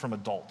isolated from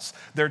adults.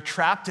 They're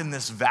trapped in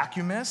this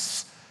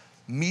vacuumous,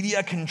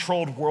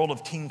 media-controlled world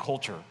of teen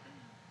culture.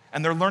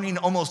 And they're learning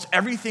almost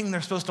everything they're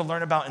supposed to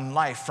learn about in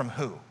life from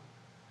who?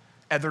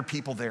 Other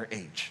people their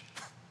age.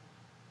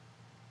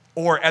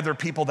 Or other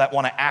people that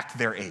want to act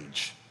their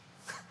age.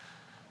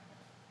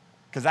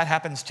 Because that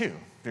happens too.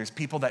 There's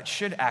people that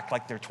should act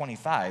like they're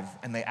 25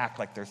 and they act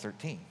like they're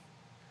 13.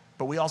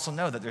 But we also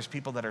know that there's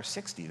people that are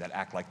 60 that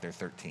act like they're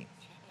 13.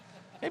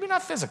 Maybe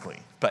not physically,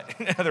 but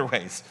in other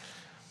ways.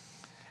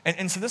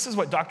 And so this is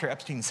what Dr.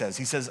 Epstein says.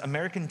 He says,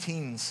 American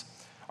teens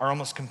are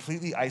almost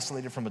completely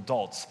isolated from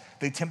adults.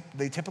 They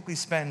typically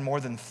spend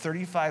more than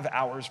 35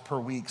 hours per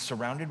week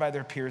surrounded by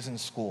their peers in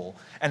school,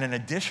 and an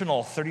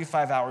additional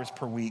 35 hours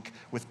per week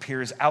with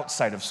peers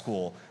outside of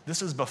school.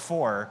 This is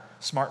before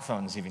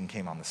smartphones even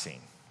came on the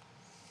scene.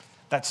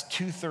 That's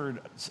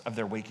 2/3 of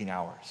their waking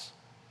hours.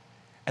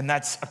 And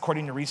that's,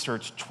 according to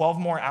research, 12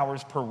 more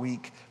hours per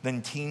week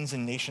than teens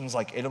in nations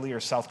like Italy or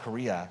South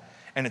Korea.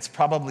 And it's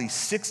probably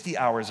 60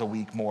 hours a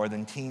week more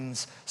than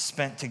teens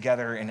spent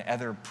together in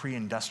other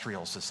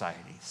pre-industrial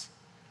societies.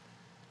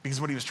 Because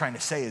what he was trying to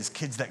say is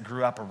kids that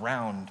grew up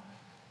around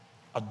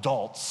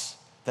adults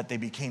that they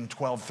became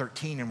 12,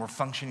 13 and were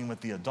functioning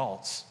with the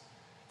adults,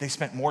 they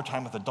spent more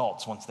time with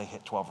adults once they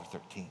hit 12 or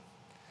 13.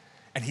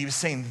 And he was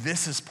saying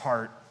this is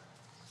part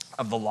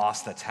of the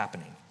loss that's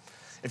happening.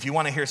 If you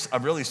want to hear a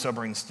really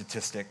sobering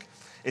statistic,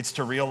 it's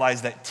to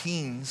realize that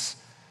teens,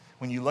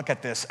 when you look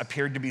at this,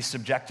 appeared to be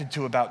subjected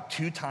to about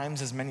 2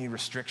 times as many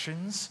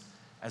restrictions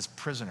as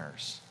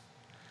prisoners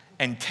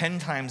and 10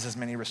 times as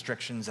many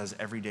restrictions as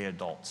everyday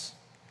adults.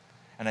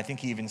 And I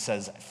think he even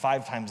says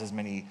 5 times as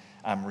many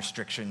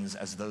restrictions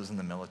as those in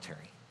the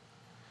military.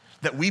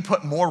 That we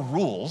put more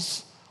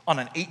rules on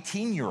an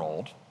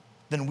 18-year-old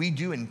than we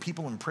do in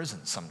people in prison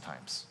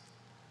sometimes.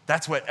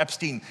 That's what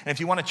Epstein, and if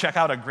you want to check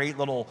out a great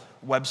little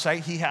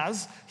website he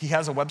has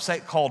a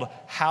website called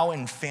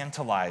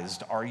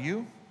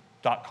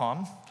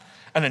howinfantilizedareyou.com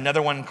and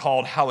another one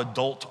called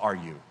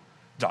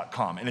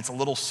howadultareyou.com. And it's a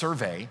little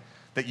survey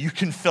that you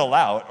can fill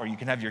out, or you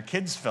can have your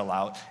kids fill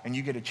out, and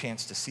you get a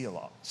chance to see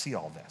all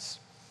this.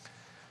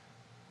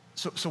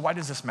 So why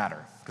does this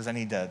matter? Because I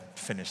need to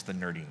finish the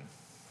nerding.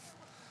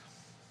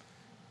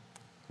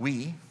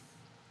 We,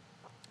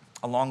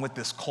 along with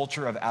this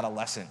culture of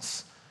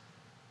adolescence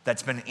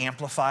that's been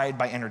amplified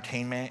by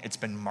entertainment, it's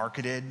been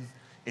marketed,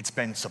 it's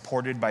been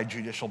supported by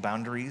judicial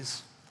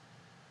boundaries,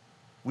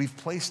 we've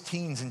placed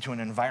teens into an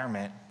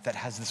environment that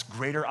has this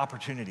greater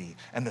opportunity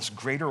and this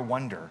greater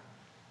wonder.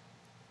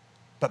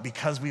 But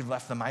because we've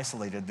left them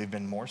isolated, they've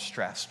been more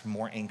stressed,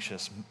 more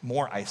anxious,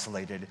 more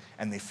isolated,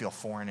 and they feel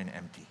foreign and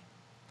empty.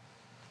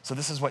 So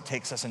this is what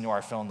takes us into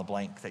our fill in the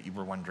blank that you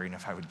were wondering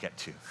if I would get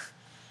to.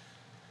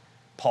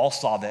 Paul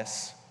saw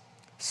this.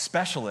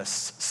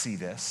 Specialists see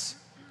this.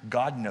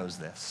 God knows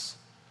this.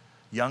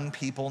 Young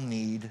people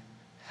need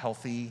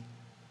healthy,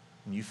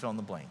 and you fill in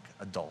the blank,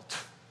 adult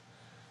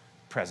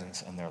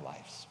presence in their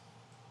lives.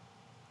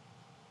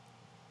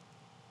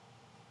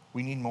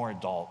 We need more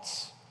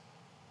adults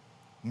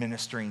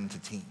ministering to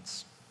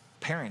teens.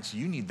 Parents,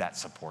 you need that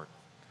support.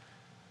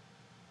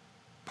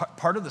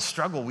 Part of the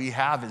struggle we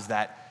have is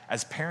that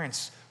as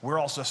parents, we're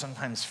also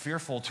sometimes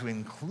fearful to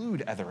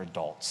include other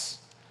adults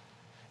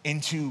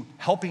into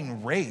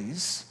helping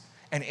raise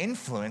and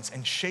influence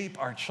and shape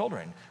our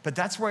children. But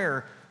that's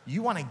where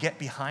you want to get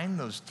behind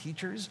those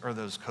teachers or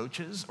those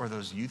coaches or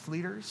those youth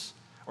leaders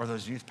or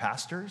those youth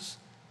pastors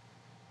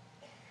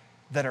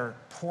that are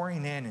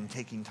pouring in and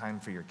taking time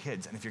for your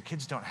kids. And if your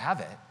kids don't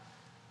have it,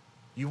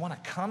 you want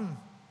to come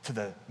to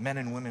the men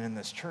and women in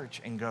this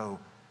church and go,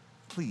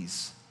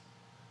 please,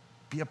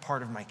 be a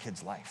part of my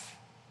kid's life.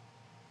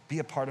 Be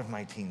a part of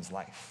my teen's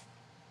life.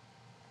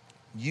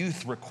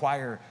 Youth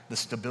require the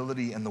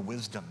stability and the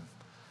wisdom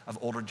of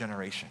older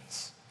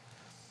generations.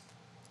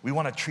 We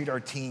want to treat our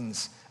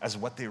teens as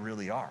what they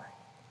really are.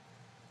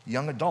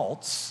 Young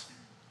adults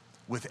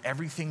with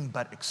everything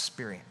but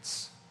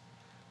experience,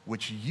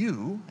 which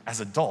you,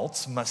 as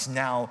adults, must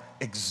now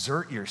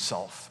exert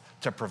yourself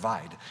to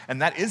provide.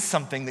 And that is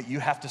something that you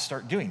have to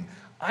start doing.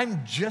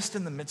 I'm just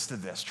in the midst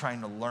of this,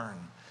 trying to learn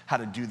how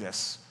to do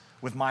this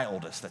with my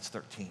oldest, that's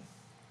 13.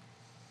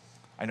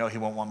 I know he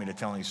won't want me to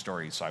tell any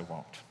stories, so I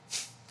won't.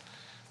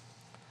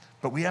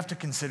 But we have to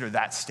consider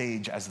that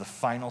stage as the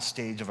final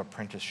stage of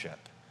apprenticeship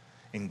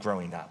in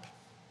growing up.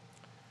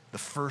 The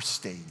first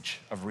stage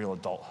of real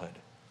adulthood.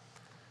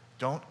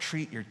 Don't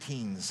treat your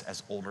teens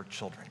as older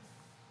children.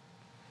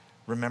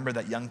 Remember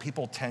that young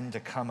people tend to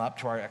come up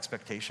to our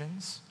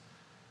expectations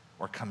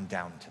or come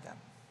down to them.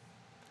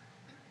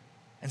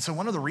 And so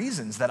one of the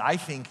reasons that I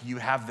think you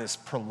have this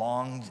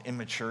prolonged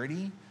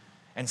immaturity,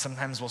 and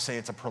sometimes we'll say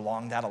it's a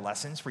prolonged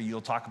adolescence, where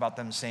you'll talk about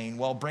them saying,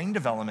 well, brain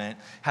development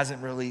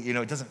hasn't really,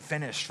 it doesn't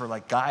finish for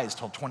like guys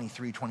till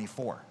 23,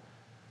 24.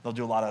 They'll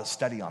do a lot of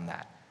study on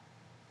that.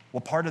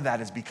 Well, part of that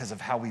is because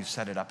of how we've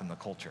set it up in the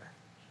culture.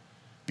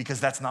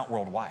 Because that's not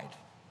worldwide.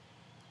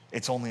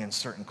 It's only in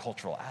certain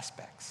cultural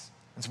aspects.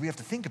 And so we have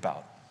to think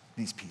about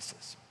these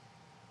pieces.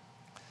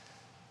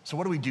 So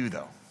what do we do,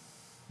 though?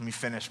 Let me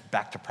finish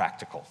back to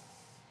practical.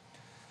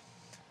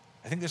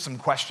 I think there's some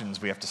questions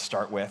we have to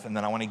start with, and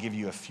then I want to give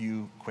you a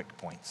few quick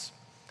points.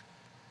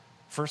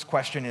 First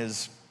question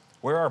is,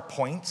 where are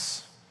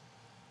points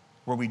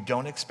where we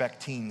don't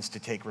expect teens to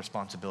take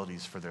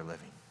responsibilities for their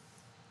living?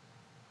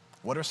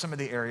 What are some of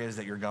the areas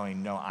that you're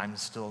going, no, I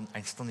still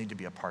need to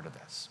be a part of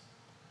this?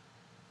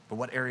 But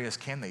what areas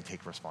can they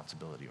take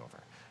responsibility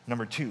over?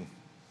 Number 2,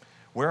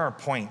 where are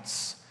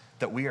points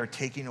that we are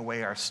taking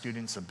away our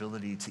students'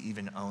 ability to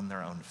even own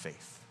their own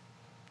faith?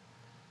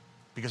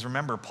 Because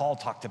remember, Paul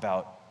talked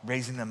about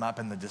raising them up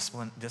in the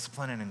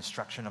discipline and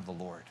instruction of the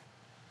Lord.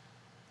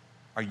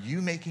 Are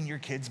you making your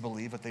kids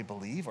believe what they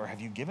believe, or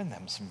have you given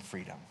them some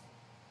freedom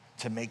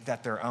to make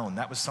that their own?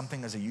 That was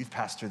something as a youth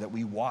pastor that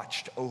we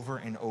watched over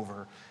and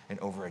over and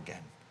over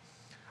again.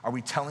 Are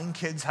we telling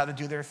kids how to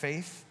do their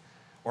faith,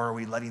 or are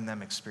we letting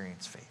them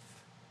experience faith?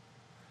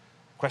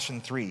 Question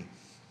 3,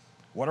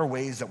 what are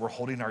ways that we're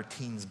holding our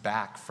teens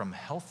back from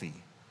healthy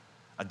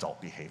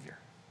adult behavior?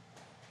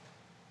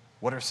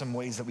 What are some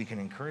ways that we can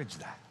encourage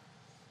that?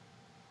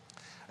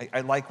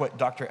 I like what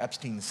Dr.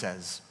 Epstein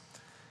says.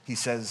 He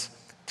says,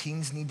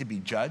 teens need to be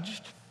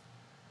judged,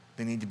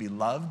 they need to be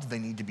loved, they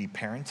need to be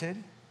parented,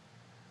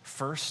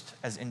 first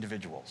as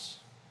individuals,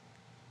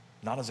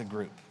 not as a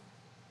group.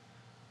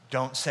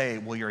 Don't say,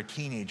 well, you're a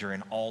teenager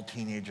and all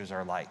teenagers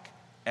are like.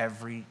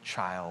 Every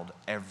child,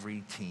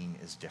 every teen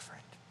is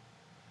different.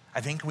 I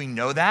think we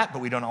know that,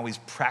 but we don't always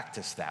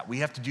practice that. We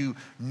have to do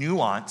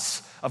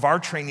nuance of our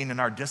training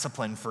and our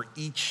discipline for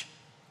each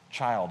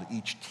child,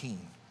 each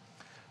teen.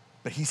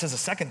 But he says a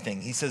second thing.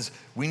 He says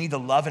we need to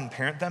love and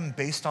parent them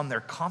based on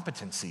their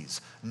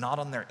competencies, not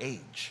on their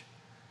age.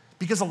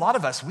 Because a lot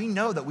of us, we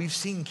know that we've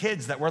seen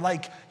kids that were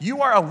like,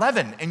 you are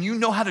 11 and you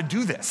know how to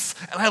do this,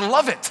 and I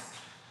love it.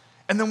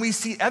 And then we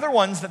see other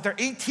ones that they're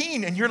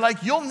 18 and you're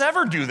like, you'll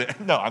never do that.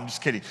 No, I'm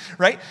just kidding,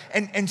 right?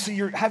 And so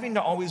you're having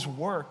to always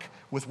work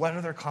with what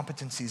are their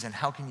competencies and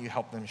how can you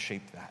help them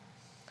shape that.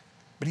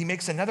 But he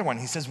makes another one.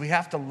 He says we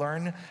have to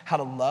learn how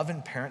to love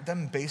and parent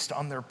them based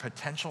on their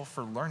potential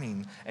for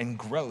learning and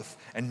growth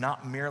and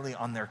not merely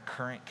on their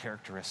current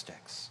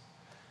characteristics.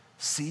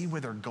 See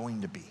where they're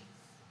going to be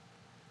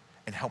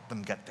and help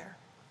them get there.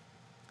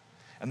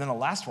 And then the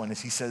last one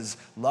is he says,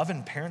 love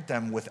and parent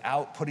them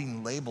without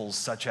putting labels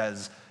such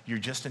as you're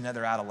just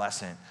another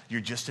adolescent,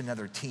 you're just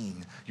another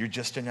teen, you're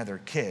just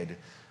another kid,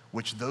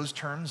 which those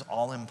terms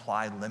all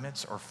imply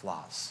limits or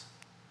flaws.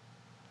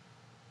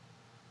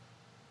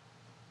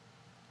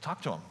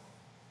 Talk to them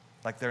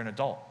like they're an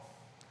adult.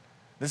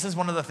 This is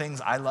one of the things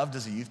I loved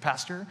as a youth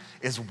pastor,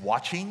 is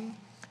watching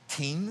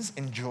teens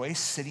enjoy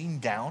sitting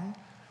down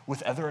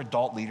with other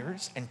adult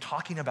leaders and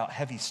talking about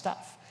heavy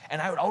stuff.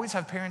 And I would always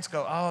have parents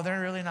go, oh,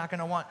 they're really not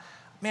gonna want.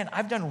 Man,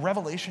 I've done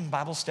Revelation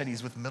Bible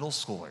studies with middle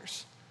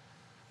schoolers.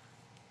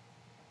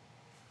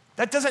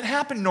 That doesn't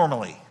happen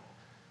normally.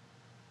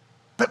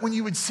 But when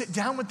you would sit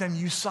down with them,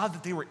 you saw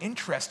that they were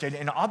interested,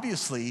 and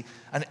obviously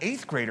an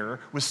 8th grader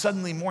was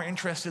suddenly more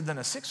interested than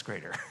a 6th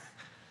grader.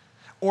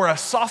 Or a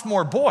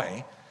sophomore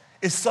boy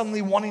is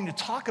suddenly wanting to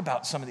talk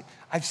about some of the.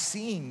 I've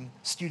seen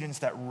students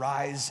that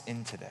rise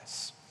into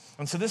this.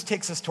 And so this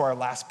takes us to our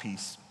last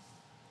piece,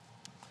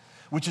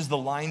 which is the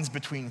lines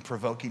between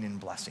provoking and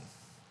blessing.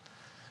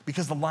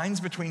 Because the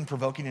lines between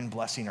provoking and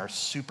blessing are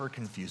super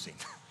confusing.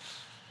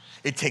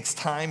 It takes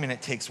time and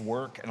it takes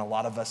work, and a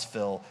lot of us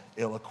feel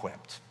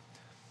ill-equipped.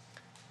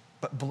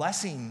 But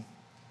blessing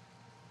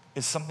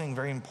is something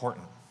very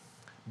important.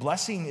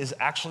 Blessing is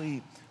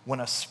actually when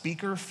a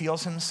speaker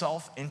feels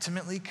himself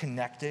intimately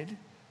connected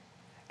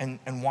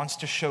and wants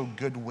to show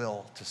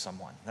goodwill to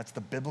someone. That's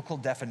the biblical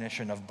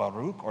definition of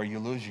baruch or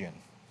eulogian.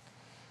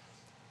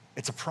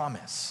 It's a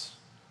promise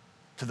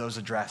to those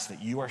addressed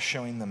that you are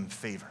showing them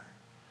favor,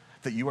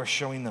 that you are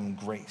showing them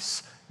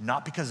grace,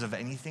 not because of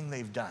anything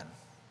they've done,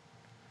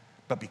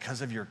 but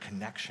because of your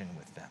connection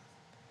with them.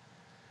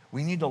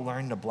 We need to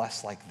learn to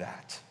bless like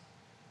that.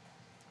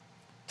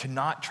 To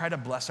not try to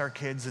bless our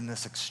kids in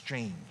this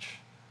exchange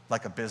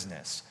like a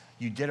business.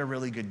 You did a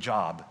really good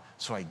job,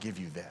 so I give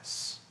you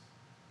this.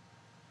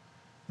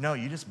 No,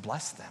 you just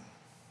bless them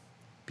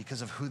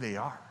because of who they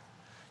are.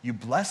 You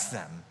bless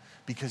them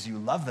because you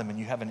love them and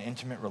you have an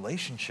intimate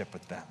relationship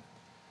with them.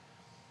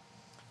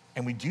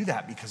 And we do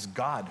that because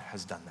God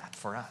has done that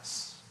for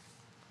us.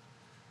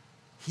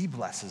 He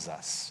blesses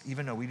us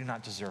even though we do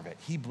not deserve it.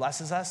 He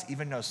blesses us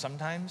even though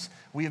sometimes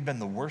we have been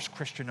the worst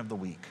Christian of the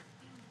week.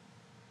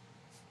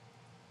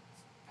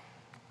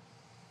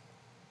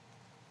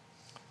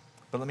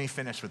 But let me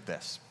finish with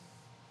this.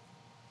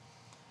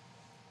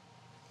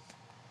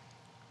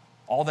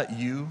 All that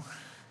you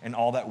and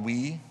all that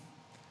we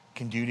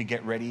can do to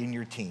get ready in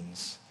your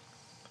teens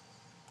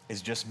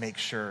is just make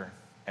sure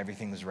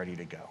everything is ready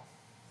to go.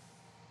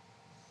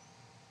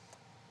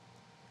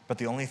 But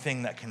the only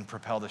thing that can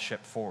propel the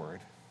ship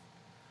forward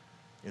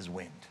is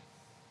wind.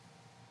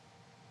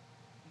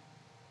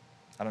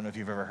 I don't know if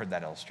you've ever heard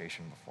that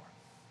illustration before.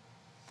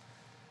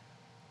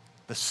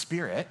 The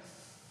Spirit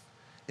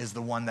is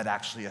the one that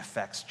actually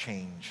affects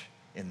change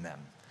in them.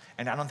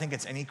 And I don't think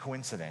it's any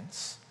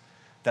coincidence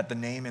that the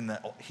name in the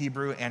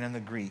Hebrew and in the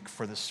Greek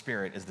for the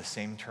Spirit is the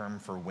same term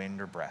for wind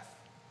or breath.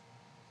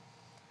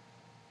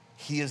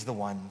 He is the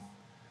one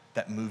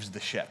that moves the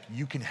ship.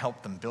 You can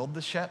help them build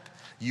the ship.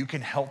 You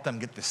can help them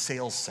get the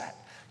sails set.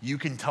 You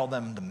can tell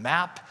them the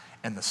map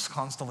and the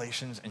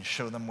constellations and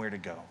show them where to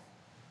go.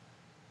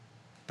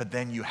 But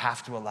then you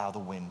have to allow the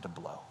wind to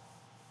blow.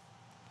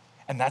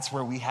 And that's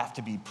where we have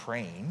to be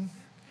praying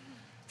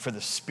for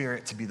the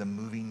Spirit to be the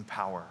moving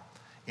power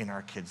in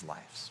our kids'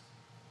 lives.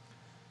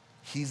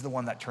 He's the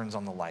one that turns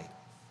on the light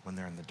when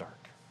they're in the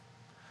dark.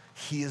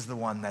 He is the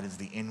one that is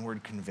the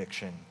inward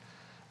conviction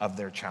of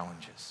their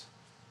challenges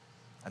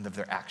and of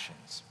their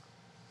actions.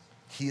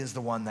 He is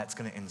the one that's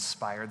going to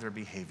inspire their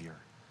behavior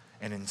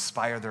and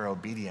inspire their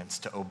obedience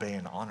to obey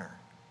and honor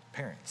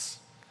parents.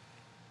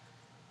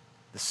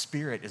 The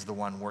Spirit is the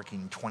one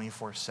working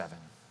 24/7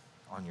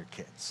 on your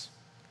kids.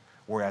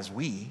 Whereas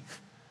we,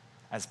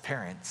 as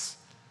parents,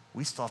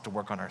 we still have to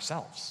work on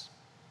ourselves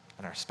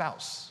and our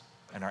spouse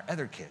and our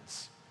other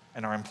kids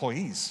and our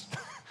employees.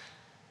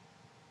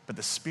 But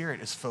the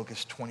Spirit is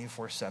focused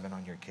 24/7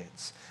 on your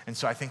kids. And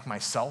so I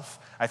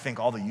think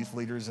all the youth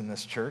leaders in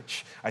this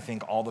church, I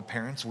think all the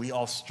parents, we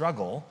all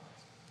struggle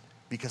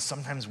because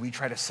sometimes we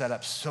try to set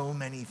up so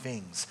many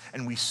things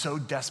and we so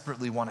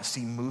desperately want to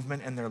see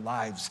movement in their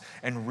lives.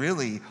 And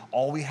really,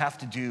 all we have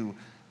to do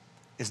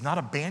is not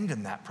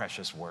abandon that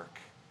precious work,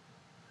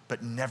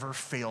 but never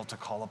fail to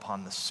call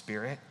upon the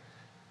Spirit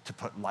to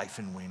put life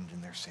and wind in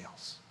their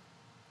sails.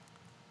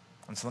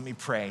 And so let me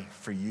pray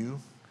for you,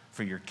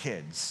 for your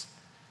kids.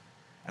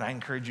 And I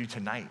encourage you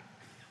tonight,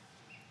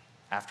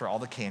 after all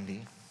the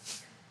candy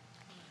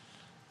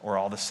or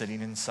all the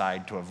sitting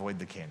inside to avoid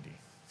the candy,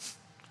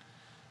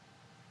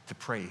 to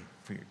pray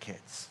for your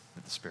kids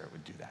that the Spirit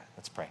would do that.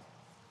 Let's pray.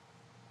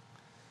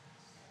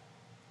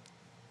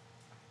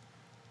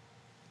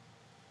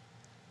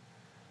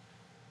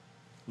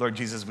 Lord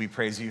Jesus, we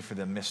praise you for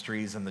the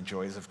mysteries and the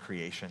joys of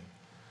creation.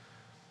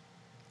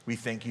 We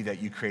thank you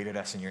that you created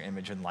us in your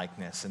image and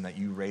likeness and that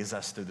you raise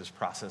us through this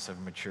process of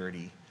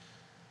maturity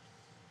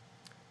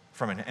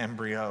from an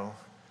embryo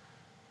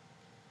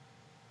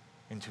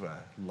into a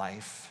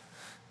life,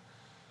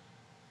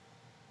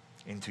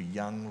 into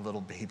young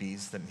little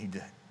babies that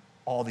need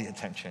all the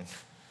attention,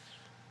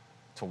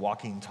 to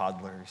walking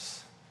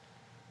toddlers,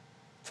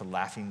 to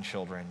laughing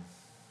children,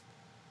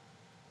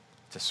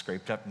 to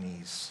scraped up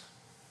knees,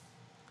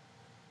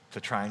 to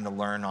trying to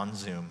learn on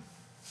Zoom,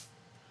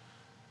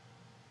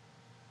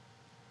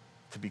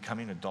 to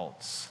becoming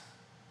adults.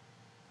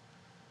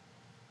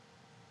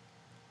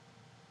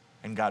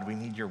 And God, we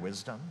need your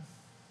wisdom,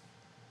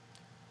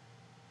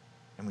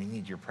 and we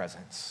need your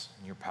presence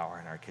and your power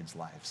in our kids'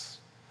 lives.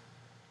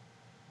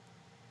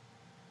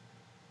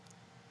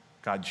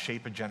 God,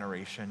 shape a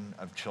generation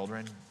of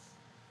children,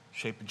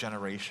 shape a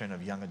generation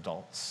of young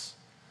adults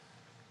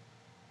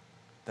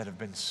that have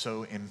been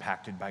so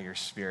impacted by your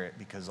Spirit,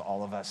 because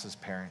all of us as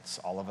parents,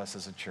 all of us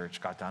as a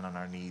church got down on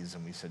our knees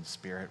and we said,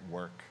 Spirit,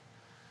 work.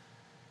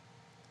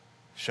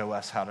 Show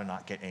us how to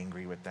not get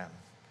angry with them.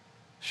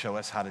 Show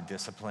us how to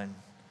discipline.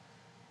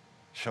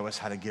 Show us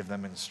how to give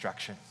them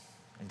instruction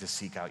and to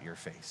seek out your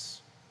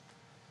face.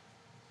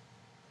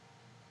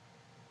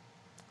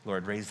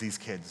 Lord, raise these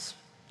kids.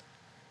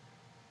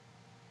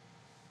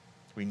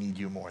 We need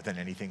you more than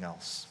anything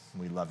else.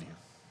 We love you.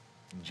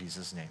 In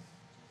Jesus' name,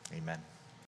 amen.